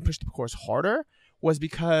why I didn't push the course harder was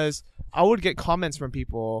because I would get comments from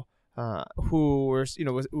people who were, you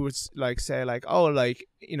know, would like say like, oh, like,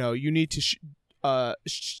 you know, you need to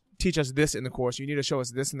teach us this in the course, you need to show us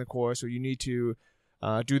this in the course, or you need to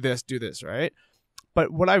do this, right? But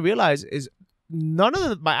what I realized is none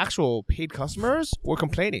of my actual paid customers were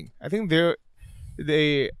complaining. I think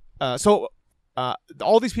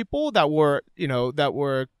all these people that were, you know, that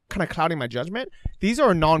were kind of clouding my judgment, these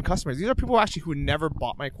are non-customers. These are people actually who never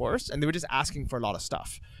bought my course, and they were just asking for a lot of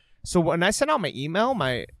stuff. So when I sent out my email,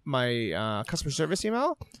 my customer service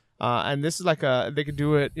email, and this is like they could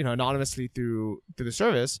do it, you know, anonymously through the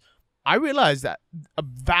service, I realized that a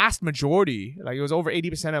vast majority, like it was over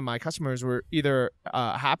 80% of my customers were either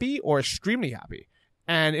happy or extremely happy.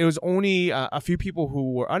 And it was only a few people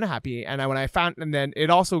who were unhappy. And then it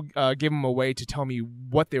also gave them a way to tell me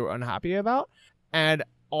what they were unhappy about. And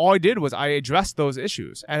all I did was I addressed those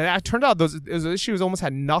issues. And it turned out those issues almost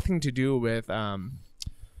had nothing to do with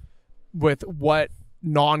what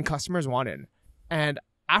non-customers wanted. And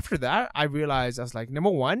after that, I realized I was like, number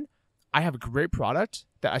one, I have a great product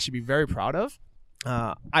that I should be very proud of.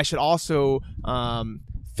 I should also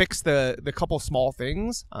fix the couple small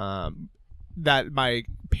things that my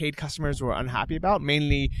paid customers were unhappy about,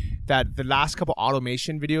 mainly that the last couple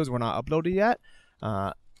automation videos were not uploaded yet.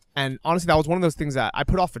 And honestly, that was one of those things that I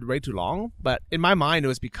put off for way too long. But in my mind, it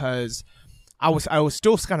was because I was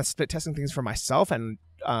still kind of split testing things for myself and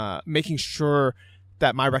making sure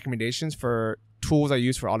that my recommendations for tools I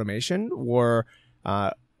use for automation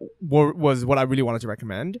was what I really wanted to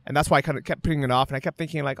recommend. And that's why I kind of kept putting it off. And I kept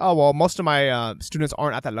thinking like, oh, well, most of my students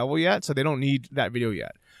aren't at that level yet, so they don't need that video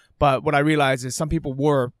yet. But what I realized is some people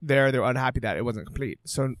were there. They were unhappy that it wasn't complete.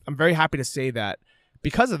 So I'm very happy to say that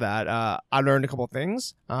because of that, I learned a couple of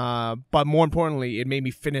things. But more importantly, it made me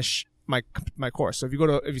finish my course. So if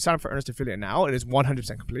you sign up for Earnest Affiliate now, it is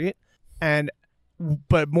 100% complete.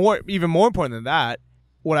 But even more important than that,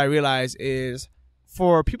 what I realized is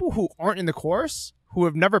for people who aren't in the course, who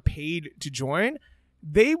have never paid to join,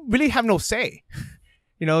 they really have no say.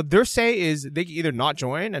 You know, their say is they can either not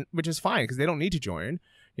join, which is fine because they don't need to join,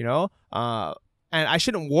 you know, and I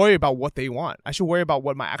shouldn't worry about what they want. I should worry about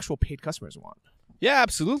what my actual paid customers want. Yeah,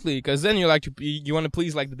 absolutely. Because then you want to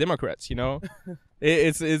please like the Democrats, you know,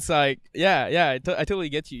 It's like I totally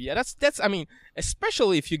get you. Yeah, that's I mean,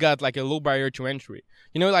 especially if you got like a low barrier to entry.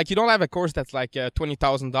 You know, like you don't have a course that's like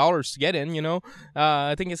 $20,000 to get in. You know,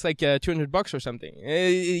 I think it's like $200 or something.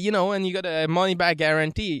 You know, and you got a money back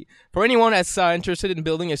guarantee for anyone that's interested in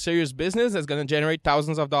building a serious business that's going to generate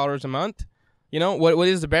thousands of dollars a month. You know, what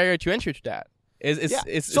is the barrier to entry to that?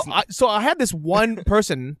 So I had this one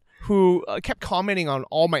person who kept commenting on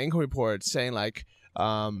all my income reports, saying like,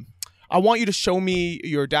 I want you to show me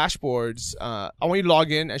your dashboards. I want you to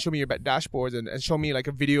log in and show me your dashboards and show me like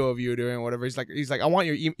a video of you doing whatever. He's like, I want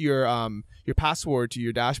your password to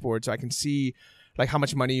your dashboard so I can see like how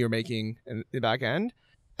much money you're making in the back end.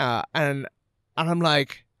 And I'm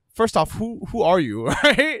like, first off, who are you,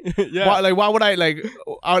 right? Yeah. Why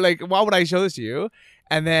would I show this to you?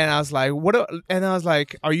 And then I was like, and I was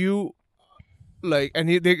like, are you like?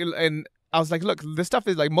 And I was like, look, this stuff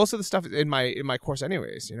is like most of the stuff is in my course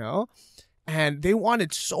anyways, you know? And they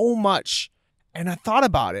wanted so much. And I thought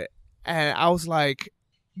about it and I was like,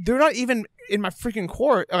 they're not even in my freaking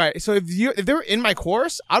course. All right. So if they're in my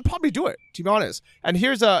course, I'd probably do it, to be honest. And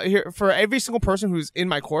here for every single person who's in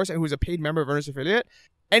my course and who's a paid member of Earnest Affiliate,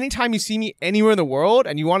 anytime you see me anywhere in the world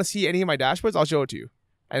and you want to see any of my dashboards, I'll show it to you.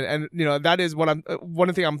 And you know, that is what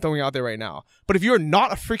one thing I'm throwing out there right now. But if you're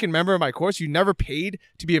not a freaking member of my course, you never paid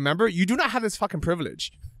to be a member, you do not have this fucking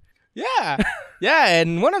privilege. Yeah. Yeah.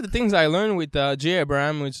 And one of the things I learned with Jay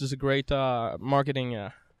Abraham, which is a great marketing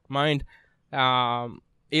mind,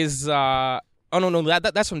 is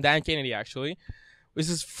that's from Dan Kennedy actually. Which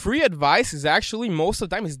is free advice is actually most of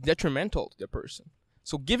the time is detrimental to the person.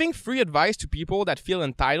 So giving free advice to people that feel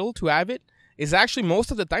entitled to have it is actually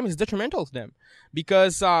most of the time is detrimental to them,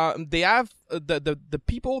 because they have the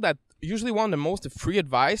people that usually want the most free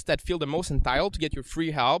advice, that feel the most entitled to get your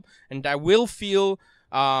free help, and that will feel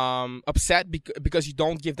upset because you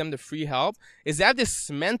don't give them the free help, is that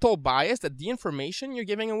this mental bias that the information you're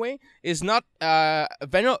giving away is not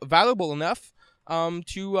valuable enough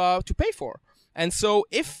to pay for. And so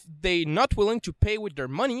if they're not willing to pay with their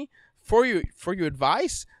money for your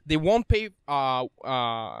advice, they won't pay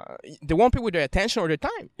with their attention or their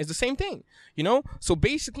time. It's the same thing, you know? So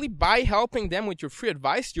basically, by helping them with your free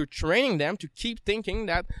advice, you're training them to keep thinking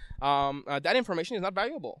that that information is not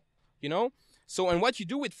valuable, you know? So, and what you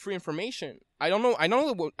do with free information, I don't know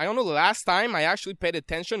the last time I actually paid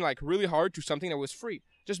attention like really hard to something that was free,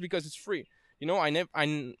 just because it's free. You know, I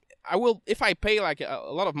will, if I pay like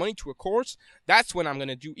a lot of money to a course, that's when I'm going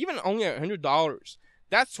to do, even only $100.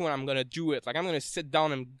 That's when I'm going to do it. Like, I'm going to sit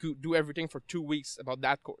down and do everything for 2 weeks about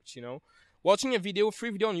that course, you know. Watching a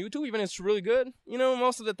free video on YouTube, even if it's really good, you know,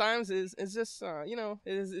 most of the times is just, you know,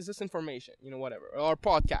 is just information, you know, whatever. Or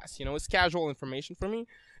podcast, you know, it's casual information for me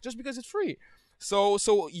just because it's free. So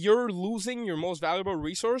you're losing your most valuable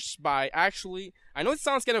resource by actually, I know it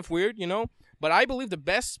sounds kind of weird, you know, but I believe the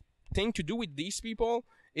best thing to do with these people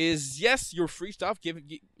is, yes, your free stuff, give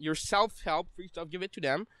your self-help free stuff, give it to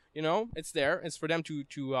them. You know, it's there. It's for them to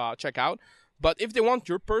check out. But if they want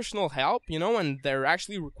your personal help, you know, and they're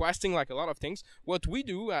actually requesting like a lot of things, what we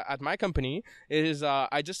do at my company is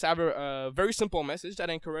I just have a very simple message that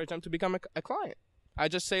I encourage them to become a client. I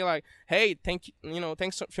just say like, hey, thanks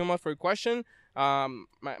so much for your question. My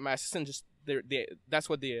assistant just that's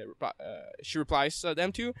what she replies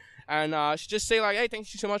them to, and she just say like, hey,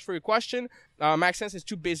 thank you so much for your question. Maxence is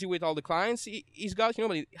too busy with all the clients he's got, you know,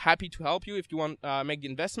 but he's happy to help you if you want make the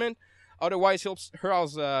investment. Otherwise,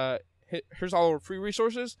 here's all our free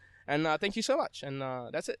resources, and thank you so much, and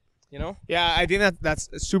that's it. You know. Yeah, I think that's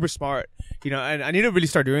super smart. You know, and I need to really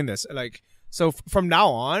start doing this. Like, so from now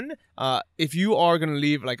on, if you are gonna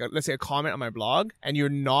leave like let's say a comment on my blog, and you're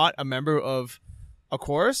not a member of a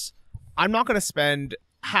course, I'm not going to spend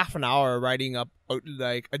half an hour writing up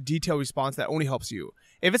like a detailed response that only helps you.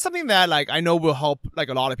 If it's something that like I know will help like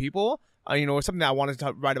a lot of people, you know, or something that I wanted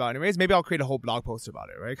to write about anyways, maybe I'll create a whole blog post about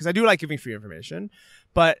it, right? Because I do like giving free information.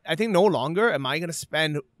 But I think no longer am I going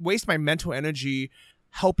to waste my mental energy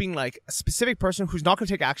helping like a specific person who's not going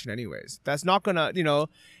to take action anyways. That's not going to, you know,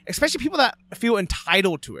 especially people that feel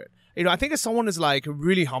entitled to it. You know, I think if someone is like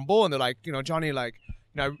really humble and they're like, you know, Johnny, like,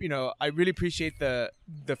 I really appreciate the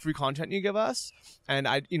free content you give us, and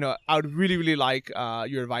I would really like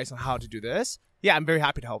your advice on how to do this. Yeah, I'm very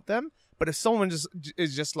happy to help them. But if someone is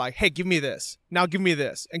just like, hey, give me this, now give me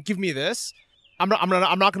this, and give me this, I'm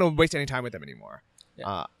not going to waste any time with them anymore.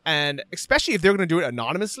 Yeah. And especially if they're going to do it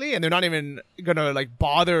anonymously and they're not even going to like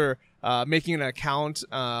bother making an account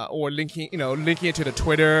or linking it to the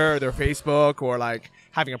Twitter or their Facebook, or like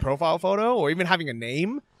having a profile photo or even having a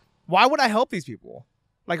name. Why would I help these people?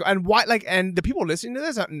 Like, and why, like, and the people listening to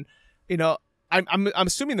this, and, you know, I'm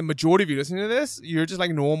assuming the majority of you listening to this, you're just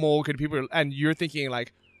like normal good people, and you're thinking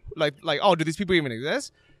like, oh, do these people even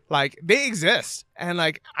exist? Like, they exist, and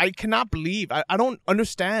like I cannot believe, I don't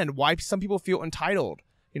understand why some people feel entitled.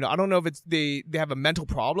 I don't know if it's they have a mental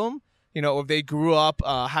problem. If they grew up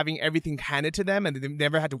having everything handed to them and they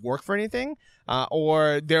never had to work for anything,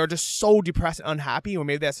 or they're just so depressed and unhappy, or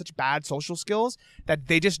maybe they have such bad social skills that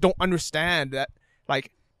they just don't understand that,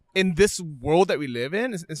 like, in this world that we live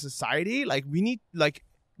in society, like, we need, like,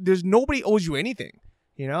 there's nobody owes you anything,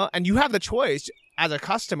 and you have the choice as a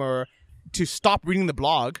customer to stop reading the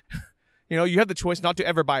blog. You have the choice not to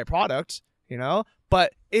ever buy a product,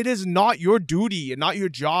 but it is not your duty and not your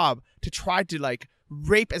job to try to, like,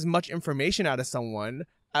 rape as much information out of someone,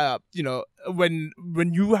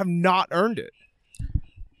 when you have not earned it.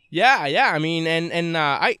 Yeah. I mean, and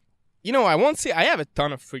I won't say I have a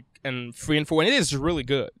ton of free info, and it is really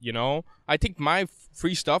good. I think my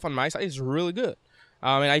free stuff on my site is really good.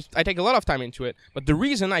 And I take a lot of time into it. But the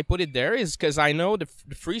reason I put it there is because I know the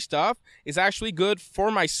free stuff is actually good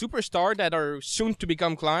for my superstar that are soon to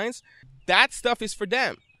become clients. That stuff is for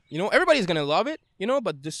them. Everybody's going to love it,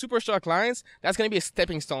 but the superstar clients, that's going to be a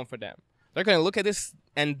stepping stone for them. They're going to look at this,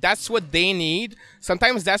 and that's what they need.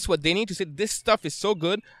 Sometimes that's what they need to say, this stuff is so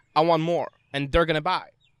good, I want more. And they're going to buy,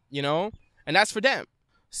 and that's for them.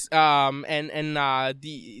 The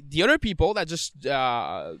other people that just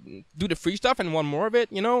do the free stuff and want more of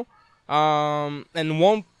it, and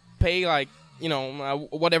won't pay, like,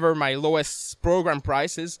 whatever my lowest program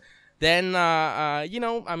price is, then, I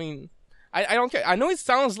mean, I don't care. I know it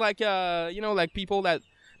sounds like, like people that,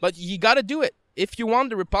 but you gotta do it. If you want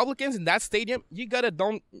the Republicans in that stadium, you gotta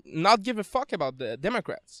not give a fuck about the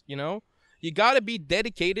Democrats, You gotta be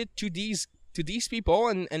dedicated to these people,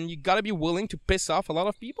 and you gotta be willing to piss off a lot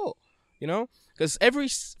of people, Because every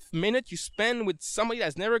minute you spend with somebody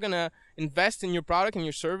that's never gonna invest in your product and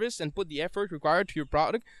your service and put the effort required to your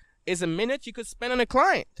product is a minute you could spend on a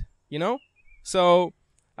client, So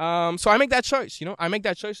I make that choice, I make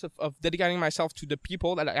that choice of dedicating myself to the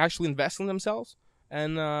people that actually invest in themselves.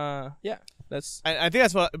 And, that's... I think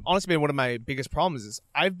that's what, honestly, been one of my biggest problems is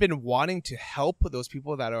I've been wanting to help those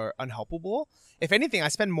people that are unhelpable. If anything, I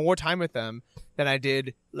spend more time with them than I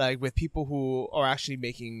did, like, with people who are actually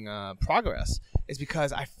making progress. It's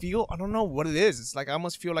because I don't know what it is. It's like I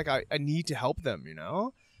almost feel like I need to help them,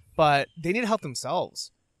 but they need to help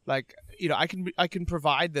themselves. Like, I can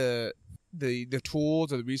provide the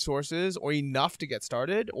tools or the resources or enough to get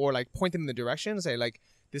started, or like point them in the direction and say, like,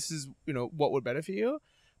 this is, what would benefit you.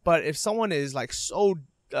 But if someone is like so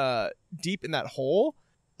deep in that hole,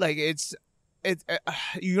 like it's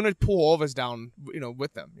you're going to pull all of us down,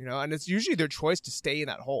 with them, and it's usually their choice to stay in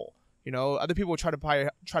that hole. Other people try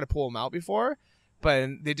to pull them out before, but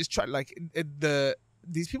they just try, like,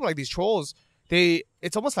 these people, like these trolls,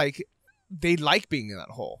 it's almost like they like being in that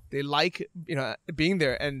hole. They like, being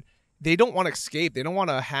there, and they don't want to escape. They don't want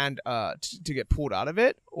a hand to get pulled out of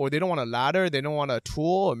it, or they don't want a ladder. They don't want a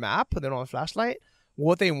tool, a map. They don't want a flashlight.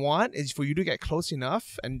 What they want is for you to get close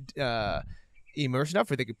enough and immersed enough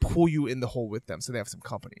where they can pull you in the hole with them, so they have some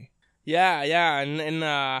company. Yeah, and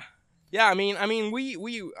I mean,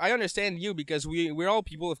 I understand you, because we're all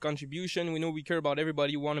people of contribution. We know we care about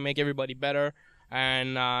everybody. We want to make everybody better,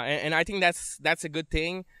 and I think that's a good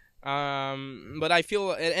thing. But I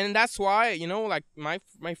feel, and that's why, like my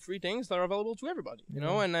free things are available to everybody,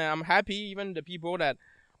 and I'm happy even the people that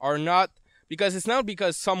are not, because it's not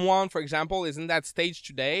because someone, for example, is in that stage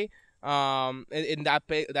today, in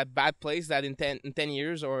that bad place, that in 10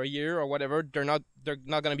 years or a year or whatever, they're not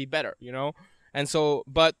going to be better, And so,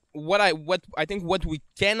 but what I think what we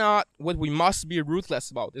must be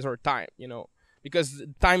ruthless about is our time, because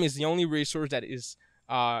time is the only resource that is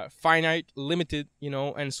finite, limited,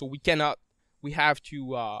 and so we have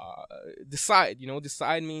to decide.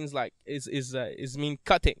 Decide means like is mean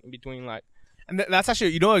cutting between, like, and that's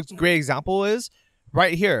actually, a great example is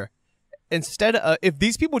right here. Instead of, if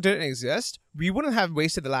these people didn't exist, we wouldn't have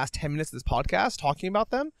wasted the last 10 minutes of this podcast talking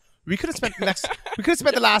about them. We could have spent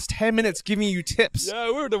the last 10 minutes giving you tips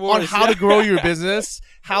on how to grow your business,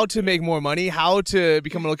 how to make more money, how to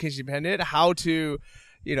become location dependent, how to,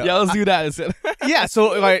 let's do that instead. Yeah,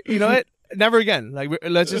 so, like, what? Never again. Like,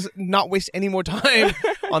 let's just not waste any more time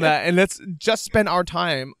on that, and let's just spend our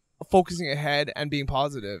time focusing ahead and being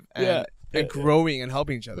positive and growing and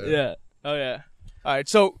helping each other. Yeah. Oh yeah. All right.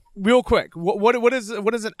 So, real quick, what is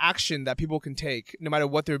an action that people can take, no matter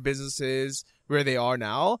what their business is, where they are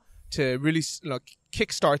now, to really,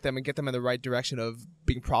 kickstart them and get them in the right direction of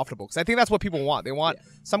being profitable? Because I think that's what people want. They want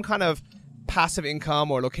some kind of passive income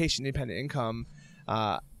or location independent income.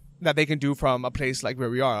 that they can do from a place like where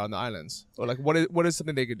we are on the islands? Or like what is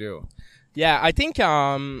something they could do? Yeah, I think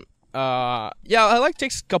I like to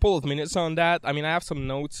take a couple of minutes on that. I mean, I have some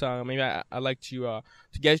notes. Maybe I like to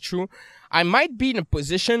get through. I might be in a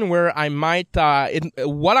position where I might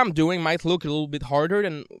what I'm doing might look a little bit harder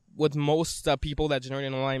than what most people that generate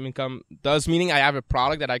an online income does. Meaning, I have a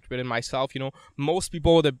product that I created myself. You know, most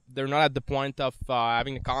people they're not at the point of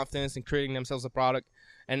having the confidence in creating themselves a product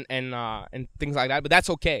and things like that. But that's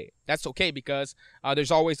okay. That's okay because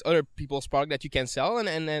there's always other people's product that you can sell, and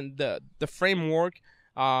then the framework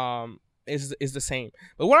is the same.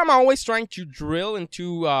 But what I'm always trying to drill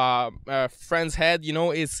into a friend's head, you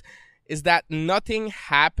know, is that nothing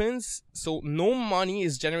happens, so no money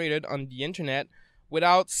is generated on the internet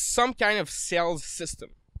without some kind of sales system,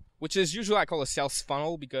 which is usually I call a sales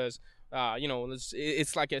funnel because you know,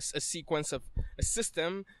 it's like a sequence of a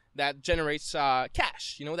system that generates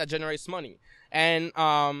cash, you know, that generates money. And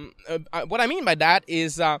what I mean by that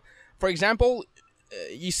is, for example,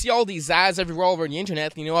 you see all these ads everywhere over the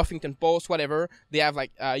internet, you know, Huffington Post, whatever. They have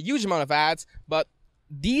like a huge amount of ads, but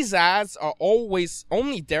these ads are always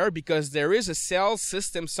only there because there is a sales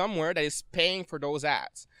system somewhere that is paying for those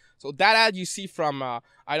ads. So that ad you see from, I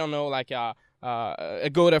don't know, like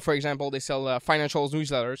Agoda, for example, they sell financial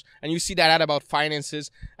newsletters, and you see that ad about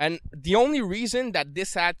finances. And the only reason that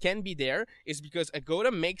this ad can be there is because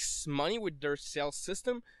Agoda makes money with their sales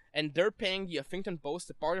system, and they're paying the Huffington Post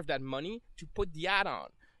a part of that money to put the ad on,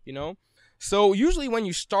 you know? So usually when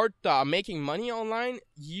you start making money online,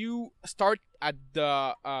 you start at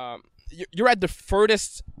the you're at the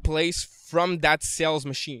furthest place from that sales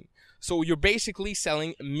machine. So you're basically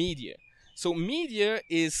selling media. So media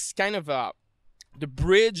is kind of the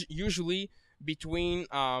bridge usually between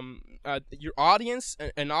your audience,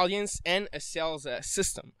 an audience, and a sales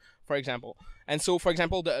system, for example. And so, for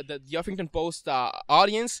example, the Huffington Post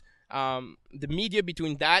audience, the media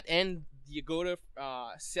between that and the Agoda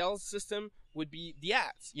sales system would be the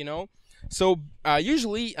ads, you know. So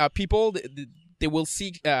usually people they will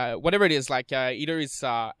see whatever it is, like either it's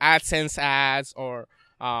AdSense ads or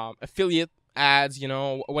affiliate ads, you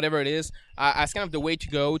know, whatever it is, as kind of the way to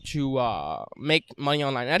go to make money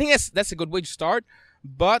online. And I think that's a good way to start.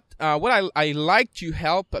 But what I like to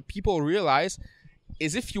help people realize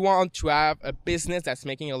is if you want to have a business that's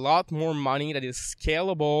making a lot more money, that is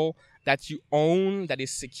scalable, that you own, that is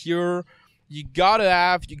secure, you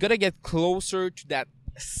gotta get closer to that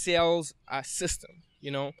sales system.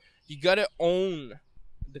 You know, you gotta own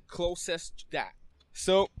the closest to that.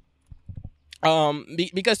 So,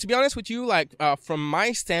 because to be honest with you, like from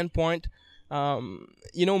my standpoint,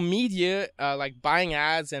 you know, media, like buying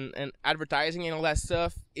ads and advertising and all that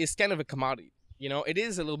stuff is kind of a commodity. You know, it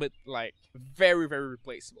is a little bit like very, very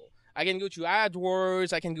replaceable. I can go to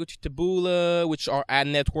AdWords, I can go to Taboola, which are ad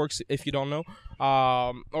networks if you don't know,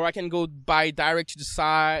 or I can go buy direct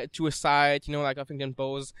to a site, you know, like Huffington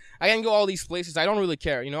Post. I can go all these places. I don't really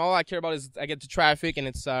care. You know, all I care about is I get the traffic and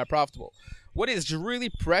it's profitable. What is really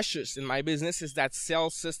precious in my business is that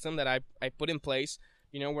sales system that I put in place.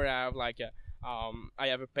 You know, where I have like I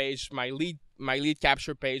have a page, my lead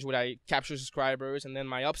capture page where I capture subscribers, and then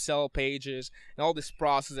my upsell pages and all this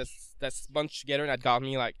process that's bunched together that got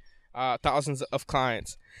me like thousands of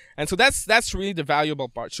clients. And so that's really the valuable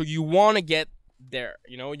part. So you want to get there,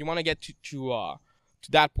 you know, you want to get to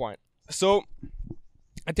that point. So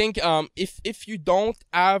I think if you don't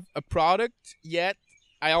have a product yet,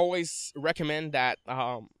 I always recommend that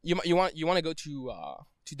you want to go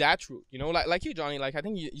to that route, you know, like you, Johnny. Like I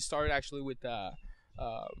think you started actually with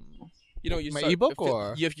you know, my ebook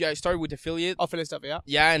or you started with affiliate stuff,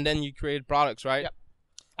 yeah, and then you created products, right? Yep.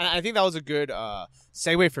 And I think that was a good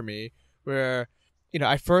segue for me, where, you know,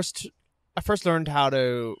 I first learned how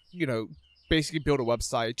to, you know, basically build a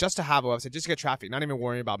website, just to have a website, just to get traffic, not even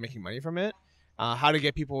worrying about making money from it. How to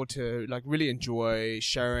get people to like really enjoy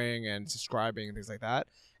sharing and subscribing and things like that.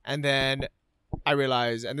 And then I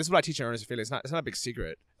realized, and this is what I teach in Earnest Affiliate, it's not a big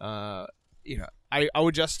secret. You know, I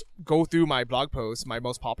would just go through my blog posts, my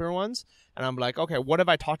most popular ones, and I'm like, okay, what have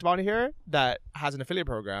I talked about here that has an affiliate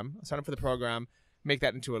program? Sign up for the program, make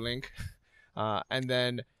that into a link, and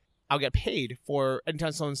then I'll get paid for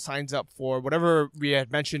anytime someone signs up for whatever we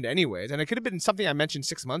had mentioned anyways. And it could have been something I mentioned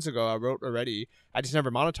 6 months ago, I wrote already, I just never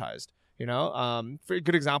monetized, you know? For a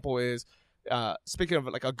good example is, speaking of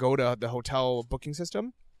like Agoda, the hotel booking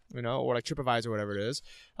system, you know, or like TripAdvisor, whatever it is.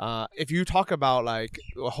 If you talk about like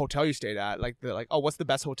a hotel you stayed at, like oh, what's the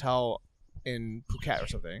best hotel in Phuket or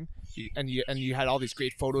something, and you had all these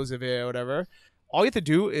great photos of it or whatever, all you have to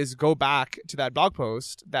do is go back to that blog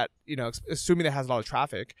post that, you know, assuming that has a lot of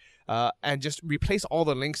traffic, and just replace all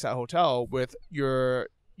the links to that hotel with your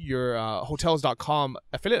your hotels.com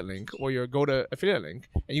affiliate link or your Go to affiliate link,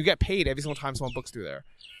 and you get paid every single time someone books through there.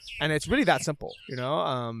 And it's really that simple, you know.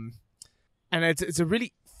 And it's a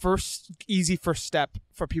really easy first step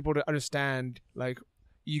for people to understand. Like,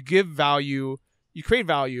 you give value, you create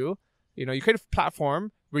value. You know, you create a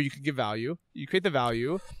platform where you can give value. You create the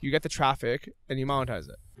value, you get the traffic, and you monetize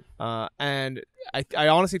it. And I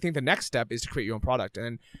honestly think the next step is to create your own product.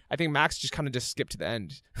 And I think Max just kind of just skipped to the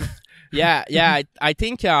end. Yeah. I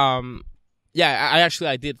think, I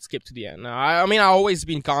did skip to the end. I mean, I've always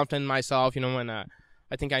been confident in myself, you know, and I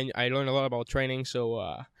think I learned a lot about training.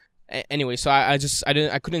 So, anyway, so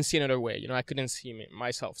I couldn't see another way, you know. I couldn't see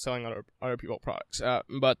myself selling other people's products.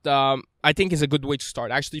 But I think it's a good way to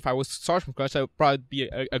start. Actually, if I was to start from scratch, that would probably be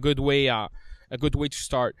a good way to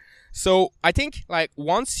start. So I think, like,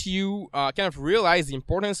 once you kind of realize the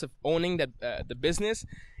importance of owning the business,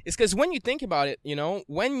 is because when you think about it, you know,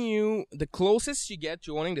 the closest you get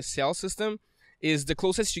to owning the sales system is the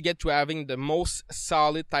closest you get to having the most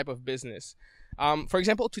solid type of business. For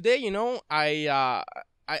example, today, you know, I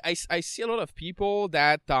see a lot of people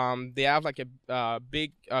that they have like a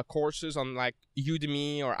big courses on like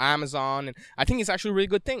Udemy or Amazon, and I think it's actually really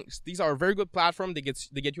good things. These are a very good platform. They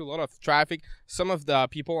get you a lot of traffic. Some of the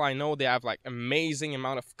people I know, they have like amazing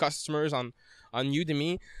amount of customers on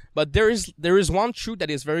Udemy. But there is one truth that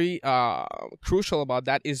is very crucial about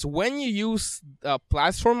that, is when you use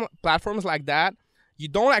platforms like that, you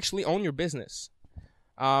don't actually own your business.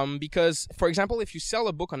 Because, for example, if you sell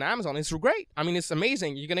a book on Amazon, it's great. I mean, it's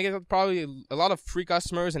amazing. You're gonna get probably a lot of free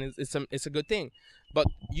customers, and it's a good thing. But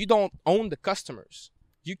you don't own the customers.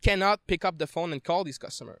 You cannot pick up the phone and call these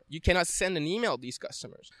customers. You cannot send an email to these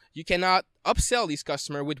customers. You cannot upsell these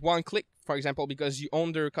customers with one click, for example, because you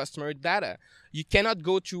own their customer data. You cannot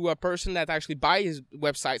go to a person that actually buys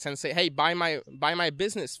websites and say, "Hey, buy my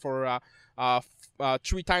business for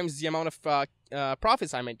 3 times the amount of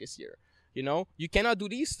profits I made this year." You know, you cannot do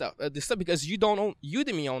this stuff because you don't own.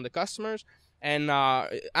 Udemy own the customers, and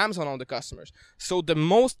Amazon own the customers. So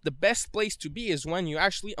the best place to be is when you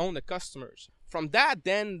actually own the customers. From that,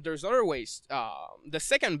 then there's other ways. The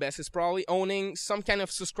second best is probably owning some kind of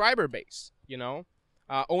subscriber base. You know,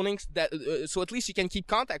 owning that, so at least you can keep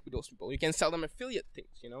contact with those people. You can sell them affiliate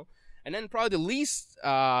things. You know, and then probably the least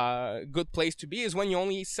good place to be is when you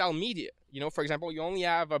only sell media. You know, for example, you only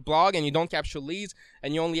have a blog and you don't capture leads,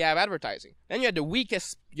 and you only have advertising. Then you had the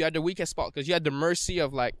weakest spot, because you had the mercy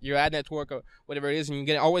of like your ad network or whatever it is, and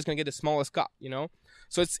you're always gonna get the smallest cut. You know,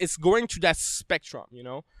 so it's going to that spectrum. You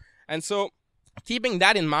know, and so keeping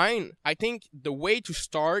that in mind, I think the way to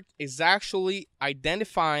start is actually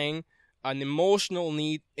identifying an emotional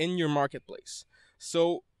need in your marketplace.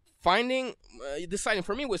 So deciding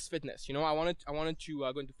for me was fitness. You know, I wanted to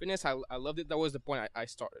go into fitness. I loved it. That was the point I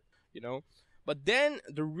started. You know, but then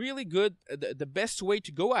the best way to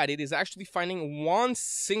go at it is actually finding one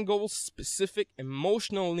single specific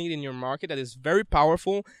emotional need in your market that is very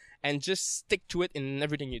powerful, and just stick to it in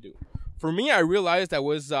everything you do. For me, I realized that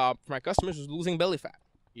was for my customers was losing belly fat.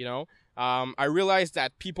 You know, I realized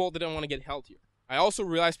that people didn't want to get healthier. I also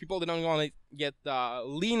realized people didn't want to get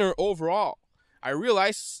leaner overall. I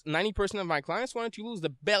realized 90% of my clients wanted to lose the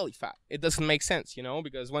belly fat. It doesn't make sense, you know,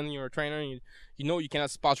 because when you're a trainer, you know you cannot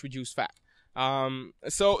spot reduce fat.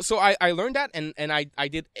 So I learned that, and I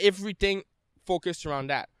did everything focused around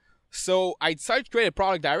that. So I decided to create a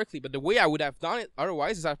product directly, but the way I would have done it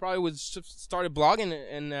otherwise is I probably would start a blog in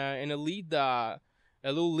a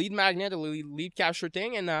little lead magnet, a little lead capture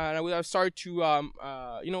thing, and I would have started to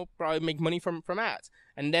probably make money from ads,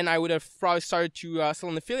 and then I would have probably started to sell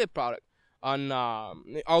an affiliate product on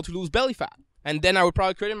how to lose belly fat, and then I would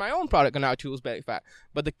probably create my own product on how to lose belly fat.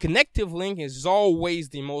 But the connective link is always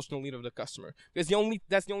the emotional need of the customer, because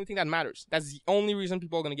that's the only thing that matters. That's the only reason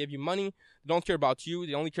people are going to give you money. They don't care about you.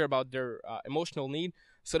 They only care about their emotional need.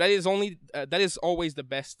 So that is always the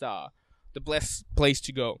best place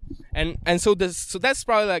to go. And so that's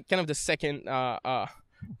probably like kind of the second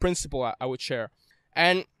principle I would share.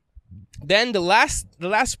 And then the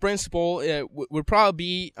last principle would probably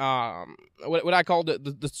be what I call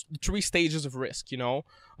the 3 stages of risk, you know,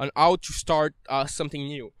 on how to start something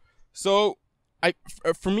new. So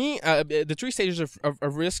for me, the 3 stages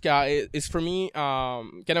of risk is for me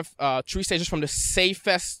kind of 3 stages from the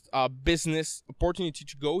safest business opportunity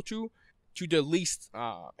to go to the least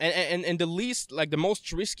and the least, like the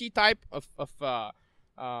most risky type of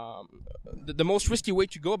the most risky way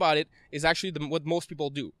to go about it is actually what most people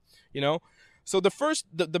do, you know. So the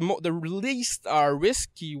least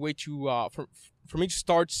risky way to for me to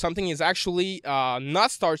start something is actually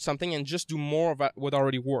not start something and just do more of what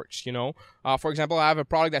already works, you know. For example, I have a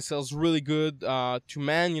product that sells really good to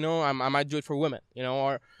men, you know. I might do it for women, you know,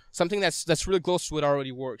 or something that's really close to what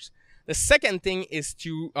already works. The second thing is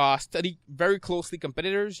to study very closely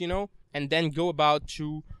competitors, you know, and then go about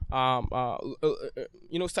to,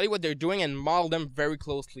 you know, study what they're doing and model them very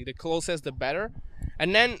closely. The closest, the better.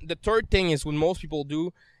 And then the third thing is what most people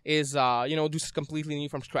do is, you know, do completely new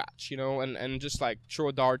from scratch, you know, and just like throw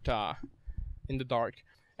a dart in the dark.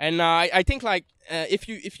 And I think like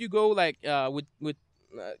if you go like with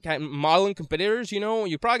kind of modeling competitors, you know,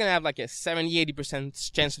 you're probably gonna have like a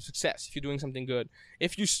 70-80% chance of success if you're doing something good.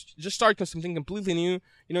 If you just start something completely new,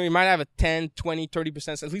 you know, you might have a 10, 20,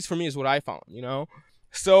 30%. At least for me is what I found, you know.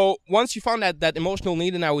 So once you found that emotional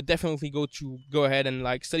need, then I would definitely go ahead and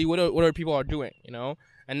like study what other people are doing, you know,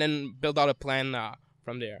 and then build out a plan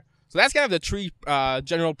from there. So that's kind of the three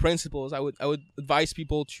general principles I would advise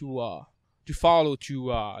people to follow to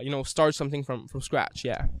you know, start something from scratch.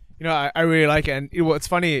 Yeah. You know, I really like it. And what's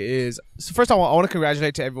funny is, so first of all, I want to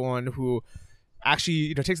congratulate to everyone who actually,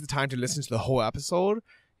 you know, takes the time to listen to the whole episode.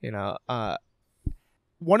 You know,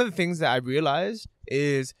 one of the things that I realized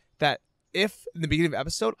is that if in the beginning of the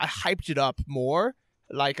episode I hyped it up more,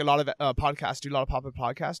 like a lot of podcasts do, a lot of popular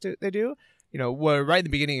podcasts they do, you know, where right in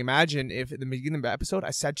the beginning, imagine if at the beginning of the episode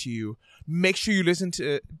I said to you, make sure you listen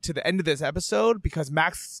to the end of this episode because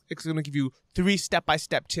Max is going to give you 3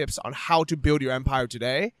 step-by-step tips on how to build your empire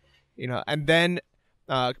today, you know, and then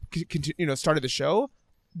you know, started the show,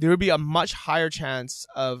 there would be a much higher chance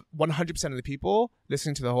of 100% of the people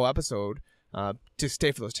listening to the whole episode to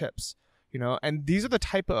stay for those tips, you know. And these are the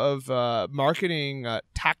type of marketing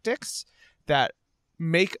tactics that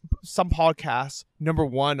make some podcasts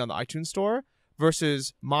 #1 on the iTunes store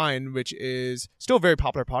versus mine, which is still a very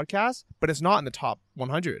popular podcast, but it's not in the top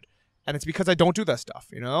 100. And it's because I don't do that stuff,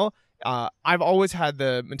 you know. I've always had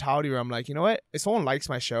the mentality where I'm like, you know what, if someone likes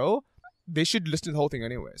my show, they should listen to the whole thing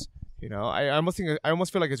anyways, you know. I almost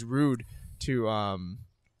feel like it's rude to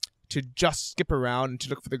just skip around and to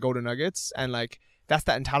look for the golden nuggets, and like that's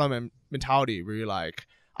that entitlement mentality where you're like,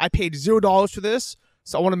 I paid $0 for this,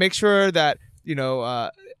 so I want to make sure that, you know,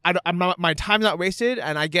 my time's not wasted,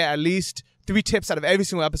 and I get at least 3 tips out of every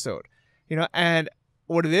single episode, you know. And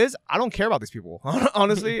what it is, I don't care about these people.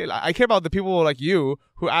 Honestly, I care about the people like you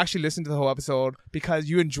who actually listen to the whole episode because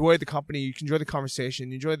you enjoy the company, you enjoy the conversation,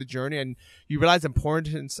 you enjoy the journey, and you realize the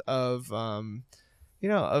importance of, you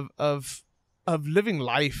know, of living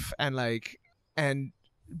life and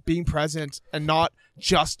being present and not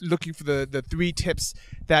just looking for the 3 tips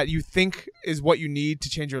that you think is what you need to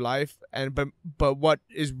change your life, and but what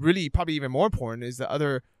is really probably even more important is the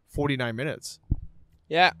other 49 minutes.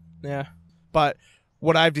 Yeah. But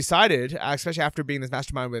what I've decided, especially after being this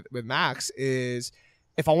mastermind with Max, is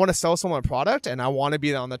if I want to sell someone a product and I want to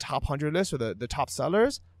be on the top 100 list or the top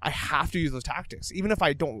sellers, I have to use those tactics, even if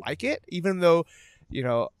I don't like it. Even though, you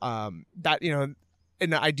know, that, you know, in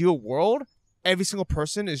the ideal world, every single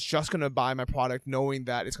person is just going to buy my product knowing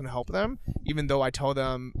that it's going to help them, even though I tell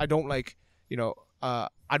them I don't like, you know, I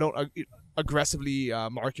don't aggressively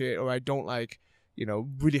market, or I don't like, you know,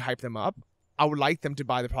 really hype them up. I would like them to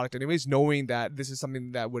buy the product anyways, knowing that this is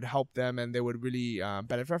something that would help them and they would really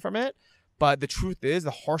benefit from it. But the truth is,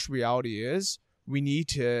 the harsh reality is, we need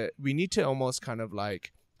to almost kind of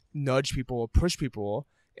like nudge people, push people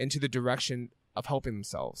into the direction of helping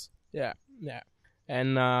themselves. Yeah.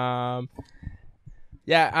 And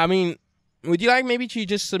yeah, I mean, would you like maybe to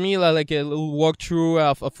just send me like a little walkthrough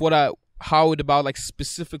of how it about like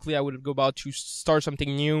specifically I would go about to start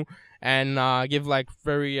something new, and give like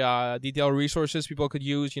very detailed resources people could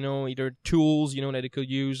use, you know, either tools, you know, that they could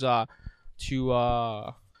use to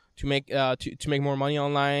make more money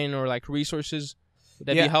online, or like resources. Would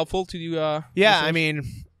that be helpful to you? Yeah, I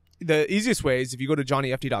mean, the easiest way is if you go to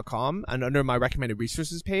johnnyft.com and under my recommended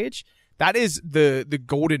resources page, that is the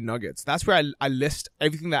golden nuggets. That's where I list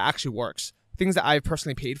everything that actually works, things that I've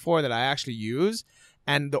personally paid for that I actually use.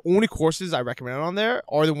 And the only courses I recommend on there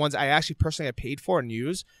are the ones I actually personally have paid for and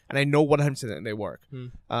use, and I know 100% they work.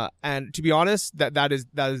 And to be honest, that is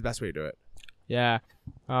the best way to do it. Yeah.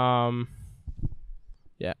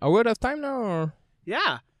 Yeah. Are we out of time now? Or?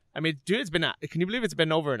 Yeah. I mean, dude, can you believe it's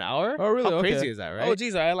been over an hour? Oh, really? How crazy is that, right? Oh,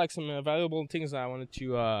 geez, I had like some valuable things that I wanted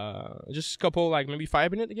to, just a couple, like maybe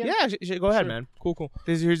 5 minutes again? Yeah, go ahead, man. Cool.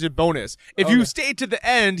 Here's your bonus. If you stayed to the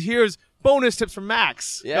end, here's bonus tips from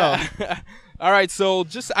Max. Yeah. All right, so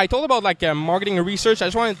I told about like marketing and research. I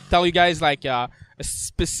just want to tell you guys like a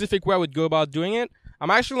specific way I would go about doing it.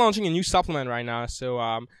 I'm actually launching a new supplement right now, so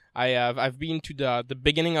I've been to the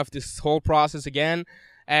beginning of this whole process again,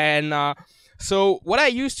 and So what I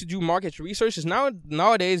used to do market research is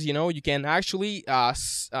nowadays, you know, you can actually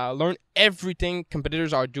learn everything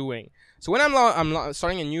competitors are doing. So when I'm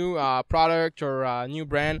starting a new product or a new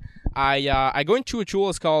brand, I go into a tool.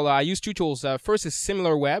 It's called I use two tools. First is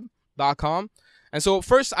similarweb.com. And so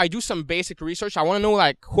first I do some basic research. I want to know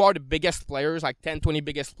like who are the biggest players, like 10, 20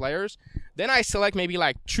 biggest players. Then I select maybe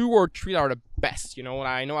like 2 or 3 that are the best, you know, what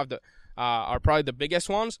I know have the are probably the biggest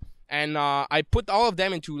ones. And I put all of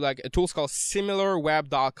them into like a tool called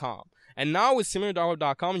similarweb.com. And now with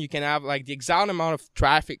similarweb.com, you can have like the exact amount of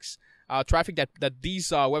traffic that these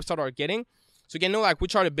websites are getting. So you can know like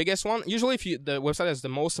which are the biggest one. Usually if the website has the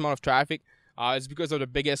most amount of traffic, it's because they're the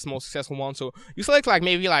biggest, most successful one. So you select like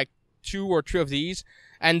maybe like 2 or 3 of these.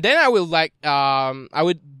 And then I will like, I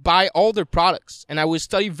would buy all their products and I would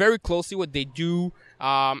study very closely what they do.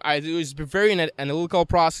 It was a very analytical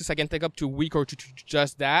process. I can take up to a week or 2 to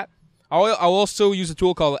just that. I'll also use a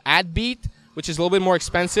tool called AdBeat, which is a little bit more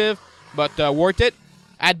expensive, but worth it.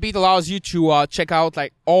 AdBeat allows you to check out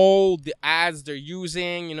like all the ads they're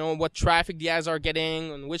using, you know, what traffic the ads are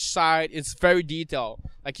getting, on which side. It's very detailed.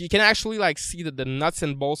 Like you can actually like see the nuts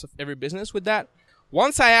and bolts of every business with that.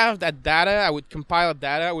 Once I have that data, I would compile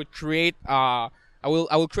data. I would create I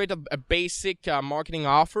will create a basic marketing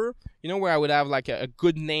offer, you know, where I would have like a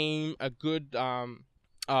good name, a good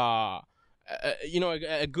you know,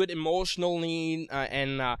 a good emotional need,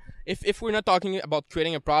 and if we're not talking about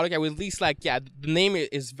creating a product, I would at least like, yeah, the name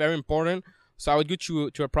is very important. So I would go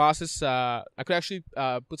to a process. I could actually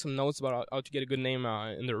put some notes about how to get a good name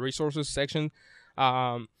in the resources section.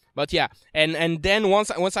 But yeah, and then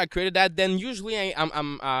once I created that, then usually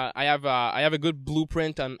I have a good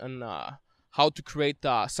blueprint on how to create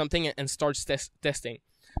something and start testing.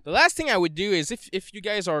 The last thing I would do is if you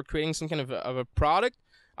guys are creating some kind of a product.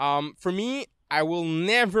 For me, I will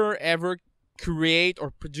never ever create or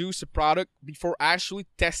produce a product before actually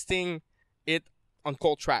testing it on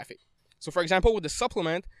cold traffic. So for example, with the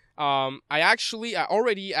supplement, I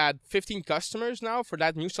already had 15 customers now for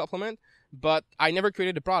that new supplement, but I never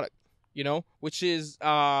created a product, you know, which is, you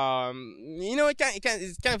know,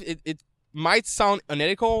 it might sound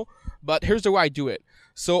unethical, but here's the way I do it.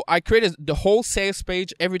 So I created the whole sales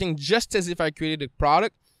page, everything just as if I created a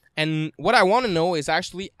product. And what I want to know is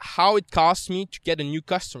actually how it costs me to get a new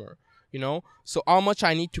customer, you know? So how much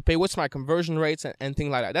I need to pay, what's my conversion rates and things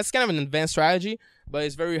like that. That's kind of an advanced strategy, but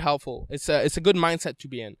it's very helpful. It's a good mindset to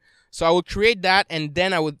be in. So I would create that, and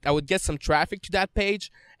then I would get some traffic to that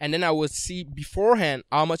page, and then I would see beforehand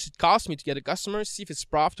how much it costs me to get a customer, see if it's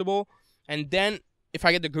profitable, and then if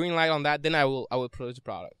I get the green light on that, then I will produce the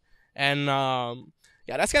product. And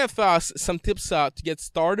yeah, that's kind of some tips to get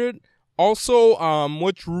started. Also,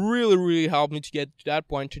 what really helped me to get to that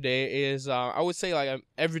point today is I would say like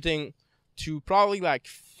everything to probably like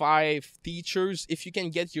 5 features. If you can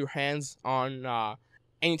get your hands on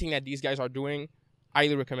anything that these guys are doing, I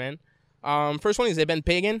highly recommend. First one is Eben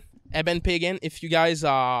Pagan. Eben Pagan. If you guys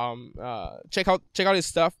check out his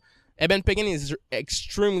stuff, Eben Pagan is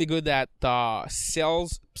extremely good at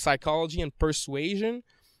sales psychology and persuasion.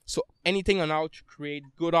 So anything on how to create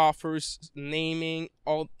good offers, naming,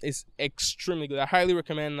 all is extremely good. I highly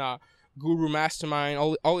recommend Guru Mastermind,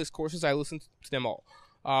 all his courses. I listen to them all.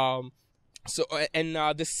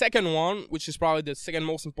 The second one, which is probably the second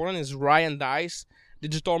most important, is Ryan Dice,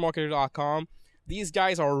 digitalmarketer.com. These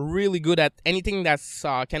guys are really good at anything that's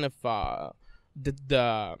kind of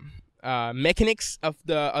the mechanics of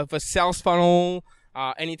a sales funnel.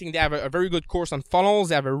 Anything. They have a very good course on funnels.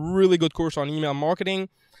 They have a really good course on email marketing.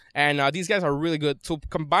 And these guys are really good. So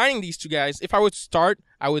combining these two guys, if I would start,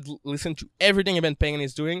 I would listen to everything Eben Pagan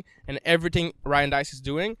is doing and everything Ryan Dice is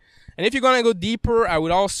doing. And if you're going to go deeper, I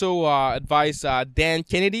would also advise Dan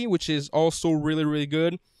Kennedy, which is also really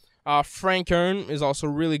good. Frank Kern is also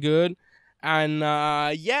really good. And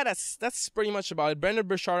yeah, that's pretty much about it. Brendon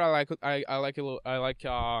Burchard, I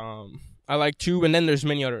like too. And then there's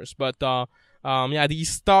many others. But yeah,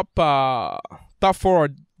 these top 4 are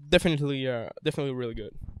definitely really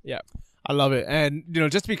good. Yeah, I love it. And you know,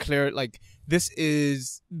 just to be clear, like this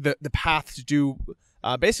is the path to do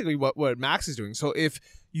basically what Max is doing. So if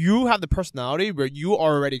you have the personality where you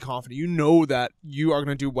are already confident, you know that you are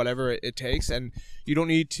going to do whatever it takes, and you don't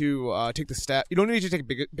need to take the step. You don't need to take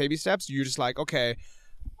big baby steps. You're just like, okay,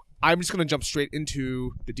 I'm just going to jump straight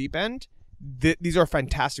into the deep end. These are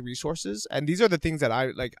fantastic resources, and these are the things that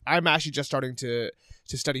I'm actually just starting to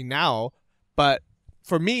study now. But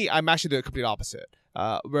for me, I'm actually the complete opposite.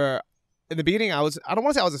 Where in the beginning, I don't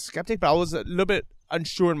want to say I was a skeptic, but I was a little bit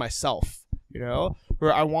unsure in myself, you know,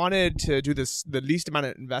 where I wanted to do the least amount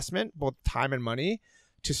of investment, both time and money,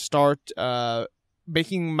 to start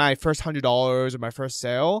making my first $100 or my first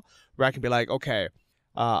sale, where I can be like, okay,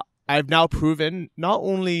 I've now proven not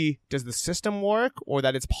only does the system work or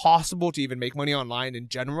that it's possible to even make money online in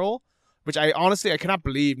general, which I cannot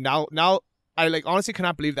believe now I like honestly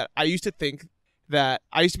cannot believe that I used to think that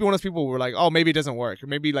I used to be one of those people who were like, oh, maybe it doesn't work, or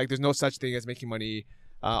maybe like there's no such thing as making money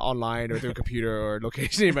online or through a computer or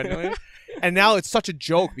location. And now it's such a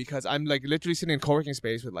joke because I'm like literally sitting in a co-working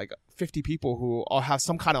space with like 50 people who all have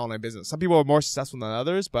some kind of online business. Some people are more successful than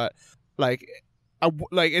others, but like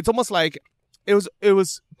it's almost like it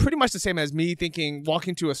was pretty much the same as me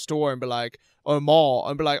walking to a store and be like, or a mall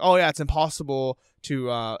and be like, oh yeah, it's impossible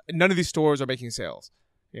to none of these stores are making sales.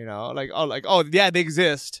 Oh yeah, they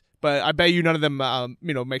exist, but I bet you none of them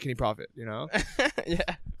make any profit. Yeah.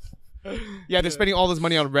 Yeah, they're spending all this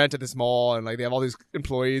money on rent at this mall, and like they have all these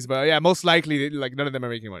employees, but yeah, most likely like none of them are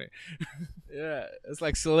making money. Yeah, it's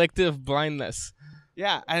like selective blindness.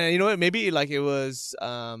 Yeah, and you know what? Maybe like it was.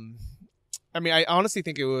 I honestly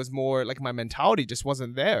think it was more like my mentality just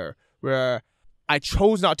wasn't there, where I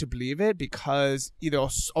chose not to believe it because either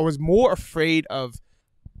I was more afraid of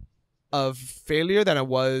failure than I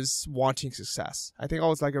was wanting success. I think I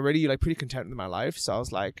was like already like pretty content with my life, so I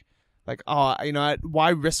was like, oh, why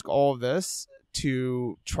risk all of this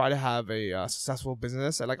to try to have a successful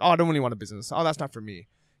business? And like, oh, I don't really want a business. Oh, that's not for me,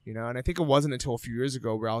 And I think it wasn't until a few years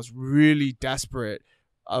ago where I was really desperate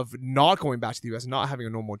of not going back to the US and not having a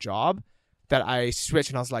normal job that I switched,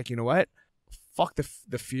 and I was like, you know what? Fuck the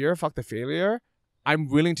fear, fuck the failure. I'm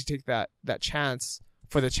willing to take that chance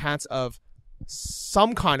for the chance of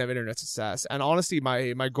some kind of internet success. And honestly,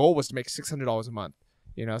 my goal was to make $600 a month.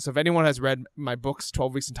 So if anyone has read my books,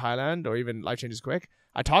 12 Weeks in Thailand or even Life Changes Quick,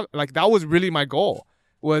 that was really my goal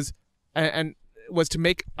I wanted to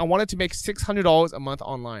make $600 a month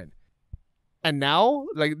online. And now,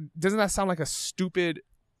 like, doesn't that sound like it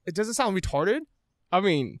doesn't sound retarded? I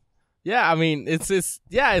mean, yeah, it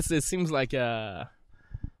seems like,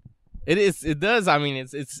 it does. I mean,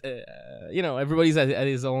 it's everybody's at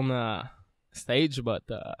his own, stage, but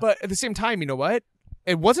at the same time, you know what?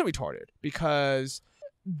 It wasn't retarded because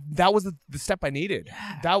that was the step I needed.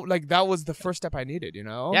 That was the first step I needed,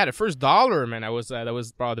 Yeah, the first $1, man, that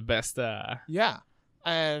was probably the best. Yeah,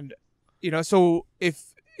 and so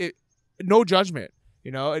if no judgment,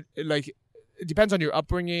 it depends on your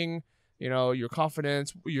upbringing, your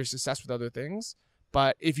confidence, your success with other things.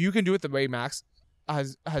 But if you can do it the way Max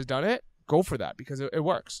has done it, go for that because it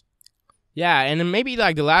works. Yeah, and then maybe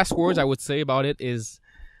like the last words I would say about it is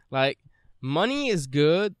like money is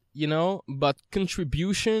good, but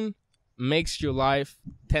contribution makes your life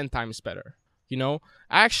 10 times better.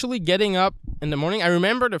 Actually getting up in the morning. I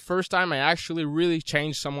remember the first time I actually really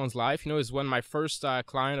changed someone's life, is when my first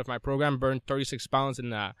client of my program burned 36 pounds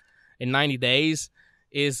in 90 days.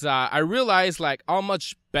 I realized like how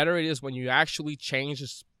much better it is when you actually change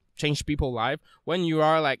people's life, when you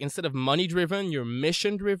are like, instead of money driven, you're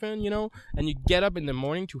mission driven, and you get up in the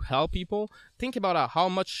morning to help people. Think about how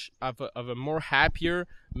much of a more happier,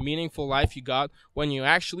 meaningful life you got when you're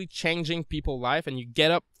actually changing people's life and you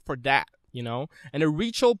get up for that, And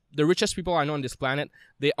the richest people I know on this planet,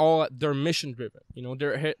 they're mission driven,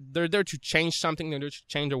 they're there to change something, they're there to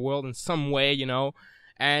change the world in some way,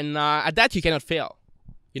 and at that you cannot fail.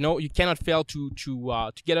 You cannot fail to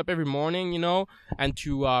get up every morning, and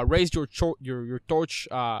to raise your torch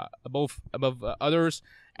above others,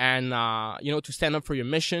 and to stand up for your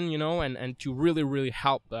mission, and to really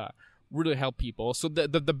help people. So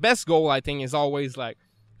the best goal, I think, is always like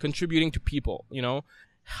contributing to people.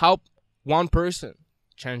 Help one person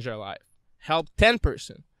change their life, help 10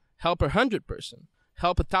 person, help 100 person,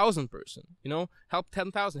 help 1,000 person, help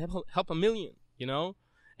 10,000, help 1 million,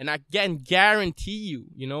 And I can guarantee you,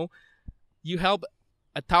 you help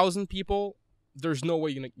 1,000 people, there's no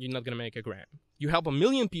way you're not going to make $1,000. You help 1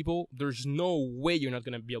 million people, there's no way you're not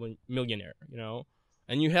going to be a millionaire,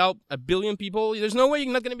 And you help 1 billion people, there's no way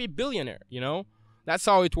you're not going to be a billionaire, That's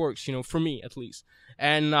how it works, for me at least.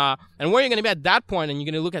 And where you're going to be at that point, and you're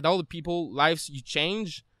going to look at all the people, lives you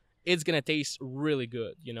change, it's going to taste really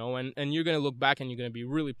good, And you're going to look back and you're going to be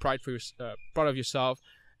really proud of yourself.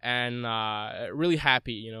 And really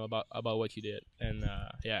happy, about what you did. And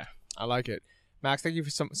yeah, I like it. Max, thank you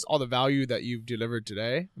for all the value that you've delivered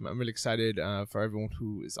today. I'm really excited for everyone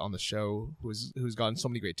who is on the show, who's gotten so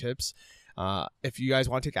many great tips. If you guys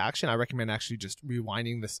want to take action, I recommend actually just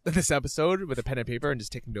rewinding this episode with a pen and paper and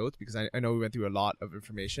just taking notes, because I know we went through a lot of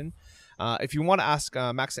information. If you want to ask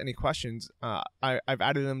Max any questions, I've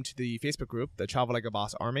added them to the Facebook group, the Travel Like a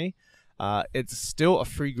Boss Army. It's still a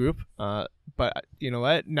free group, but you know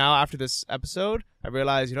what? Now after this episode, I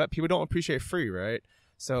realize, people don't appreciate free, right?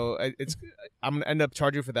 So I'm gonna end up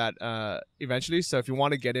charging you for that eventually. So if you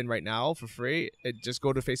want to get in right now for free, just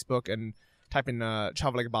go to Facebook and type in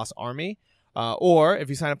Travel Like a Boss Army. Or if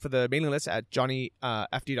you sign up for the mailing list at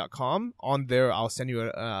johnnyfd.com, on there I'll send you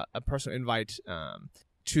a personal invite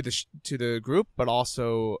to the group. But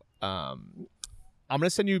also I'm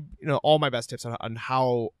gonna send you all my best tips on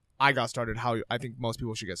how I got started, how I think most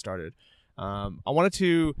people should get started. I wanted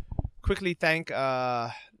to quickly thank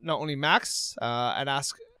not only Max and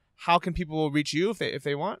ask how can people reach you if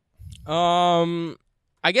they want.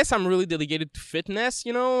 I guess I'm really dedicated to fitness,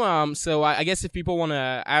 so I guess if people want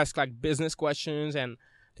to ask like business questions and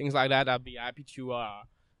things like that, I'd be happy to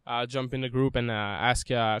jump in the group and ask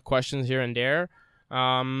questions here and there.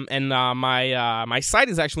 And my site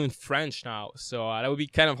is actually in French now, so that would be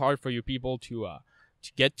kind of hard for you people to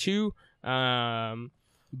get to.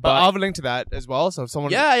 But I'll have a link to that as well. So if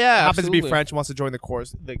someone happens absolutely. to be French and wants to join the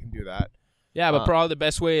course, they can do that. Yeah, but probably the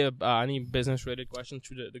best way of any business-related questions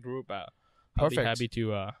through the group. I'll be happy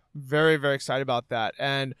to. Very, very excited about that.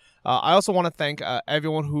 And I also want to thank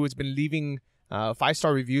everyone who has been leaving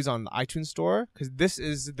 5-star reviews on the iTunes store, because this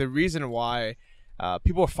is the reason why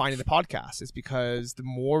people are finding the podcast. It's because the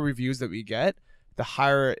more reviews that we get, the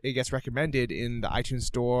higher it gets recommended in the iTunes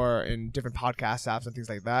store, in different podcast apps and things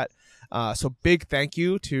like that. So big thank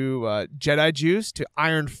you to Jedi Juice, to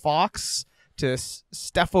Iron Fox, to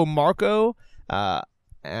Stefo Marco,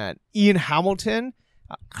 and Ian Hamilton,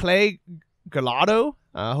 Clay Galado.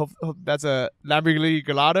 Hope that's a Lamborghini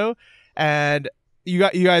Galado. And you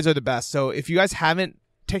guys are the best. So if you guys haven't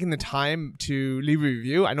taken the time to leave a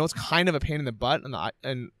review, I know it's kind of a pain in the butt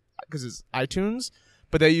because it's iTunes.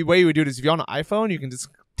 But the way you would do it is if you're on an iPhone, you can just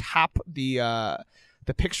tap the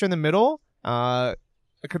picture in the middle, tap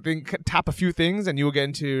a few things, and you will get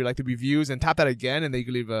into like the reviews, and tap that again, and then you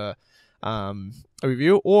can leave a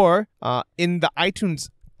review. Or in the iTunes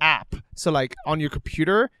app, so like on your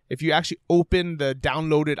computer, if you actually open the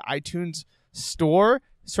downloaded iTunes store,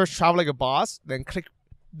 search Travel Like a Boss, then click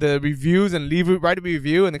the reviews and write a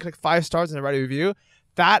review, and then click 5 stars and write a review.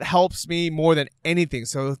 That helps me more than anything.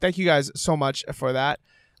 So thank you guys so much for that.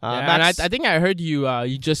 Max, and I think I heard you.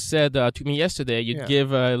 You just said to me yesterday you'd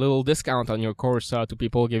give a little discount on your course to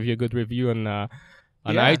people give you a good review on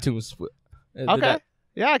iTunes. Okay.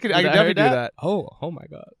 I could definitely do that. Oh my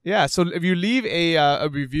god. Yeah. So if you leave a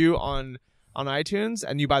review on iTunes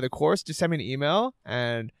and you buy the course, just send me an email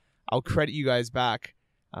and I'll credit you guys back.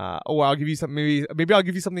 Or I'll give you something. Maybe I'll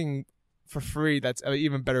give you something for free that's an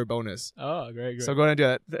even better bonus. Oh, great. So go ahead and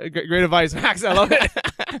do that. Great advice, Max. I love it.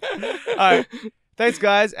 All right. Thanks,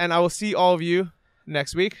 guys. And I will see all of you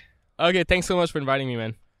next week. Okay. Thanks so much for inviting me,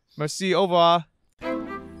 man. Merci. Au revoir.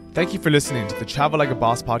 Thank you for listening to the Travel Like a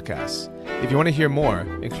Boss podcast. If you want to hear more,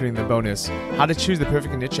 including the bonus, How to Choose the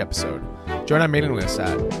Perfect Niche episode, join our mailing list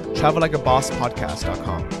at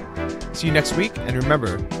travellikeabosspodcast.com. See you next week, and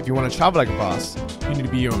remember, if you want to travel like a boss, you need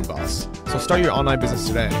to be your own boss. So start your online business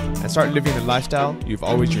today and start living the lifestyle you've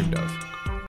always dreamed of.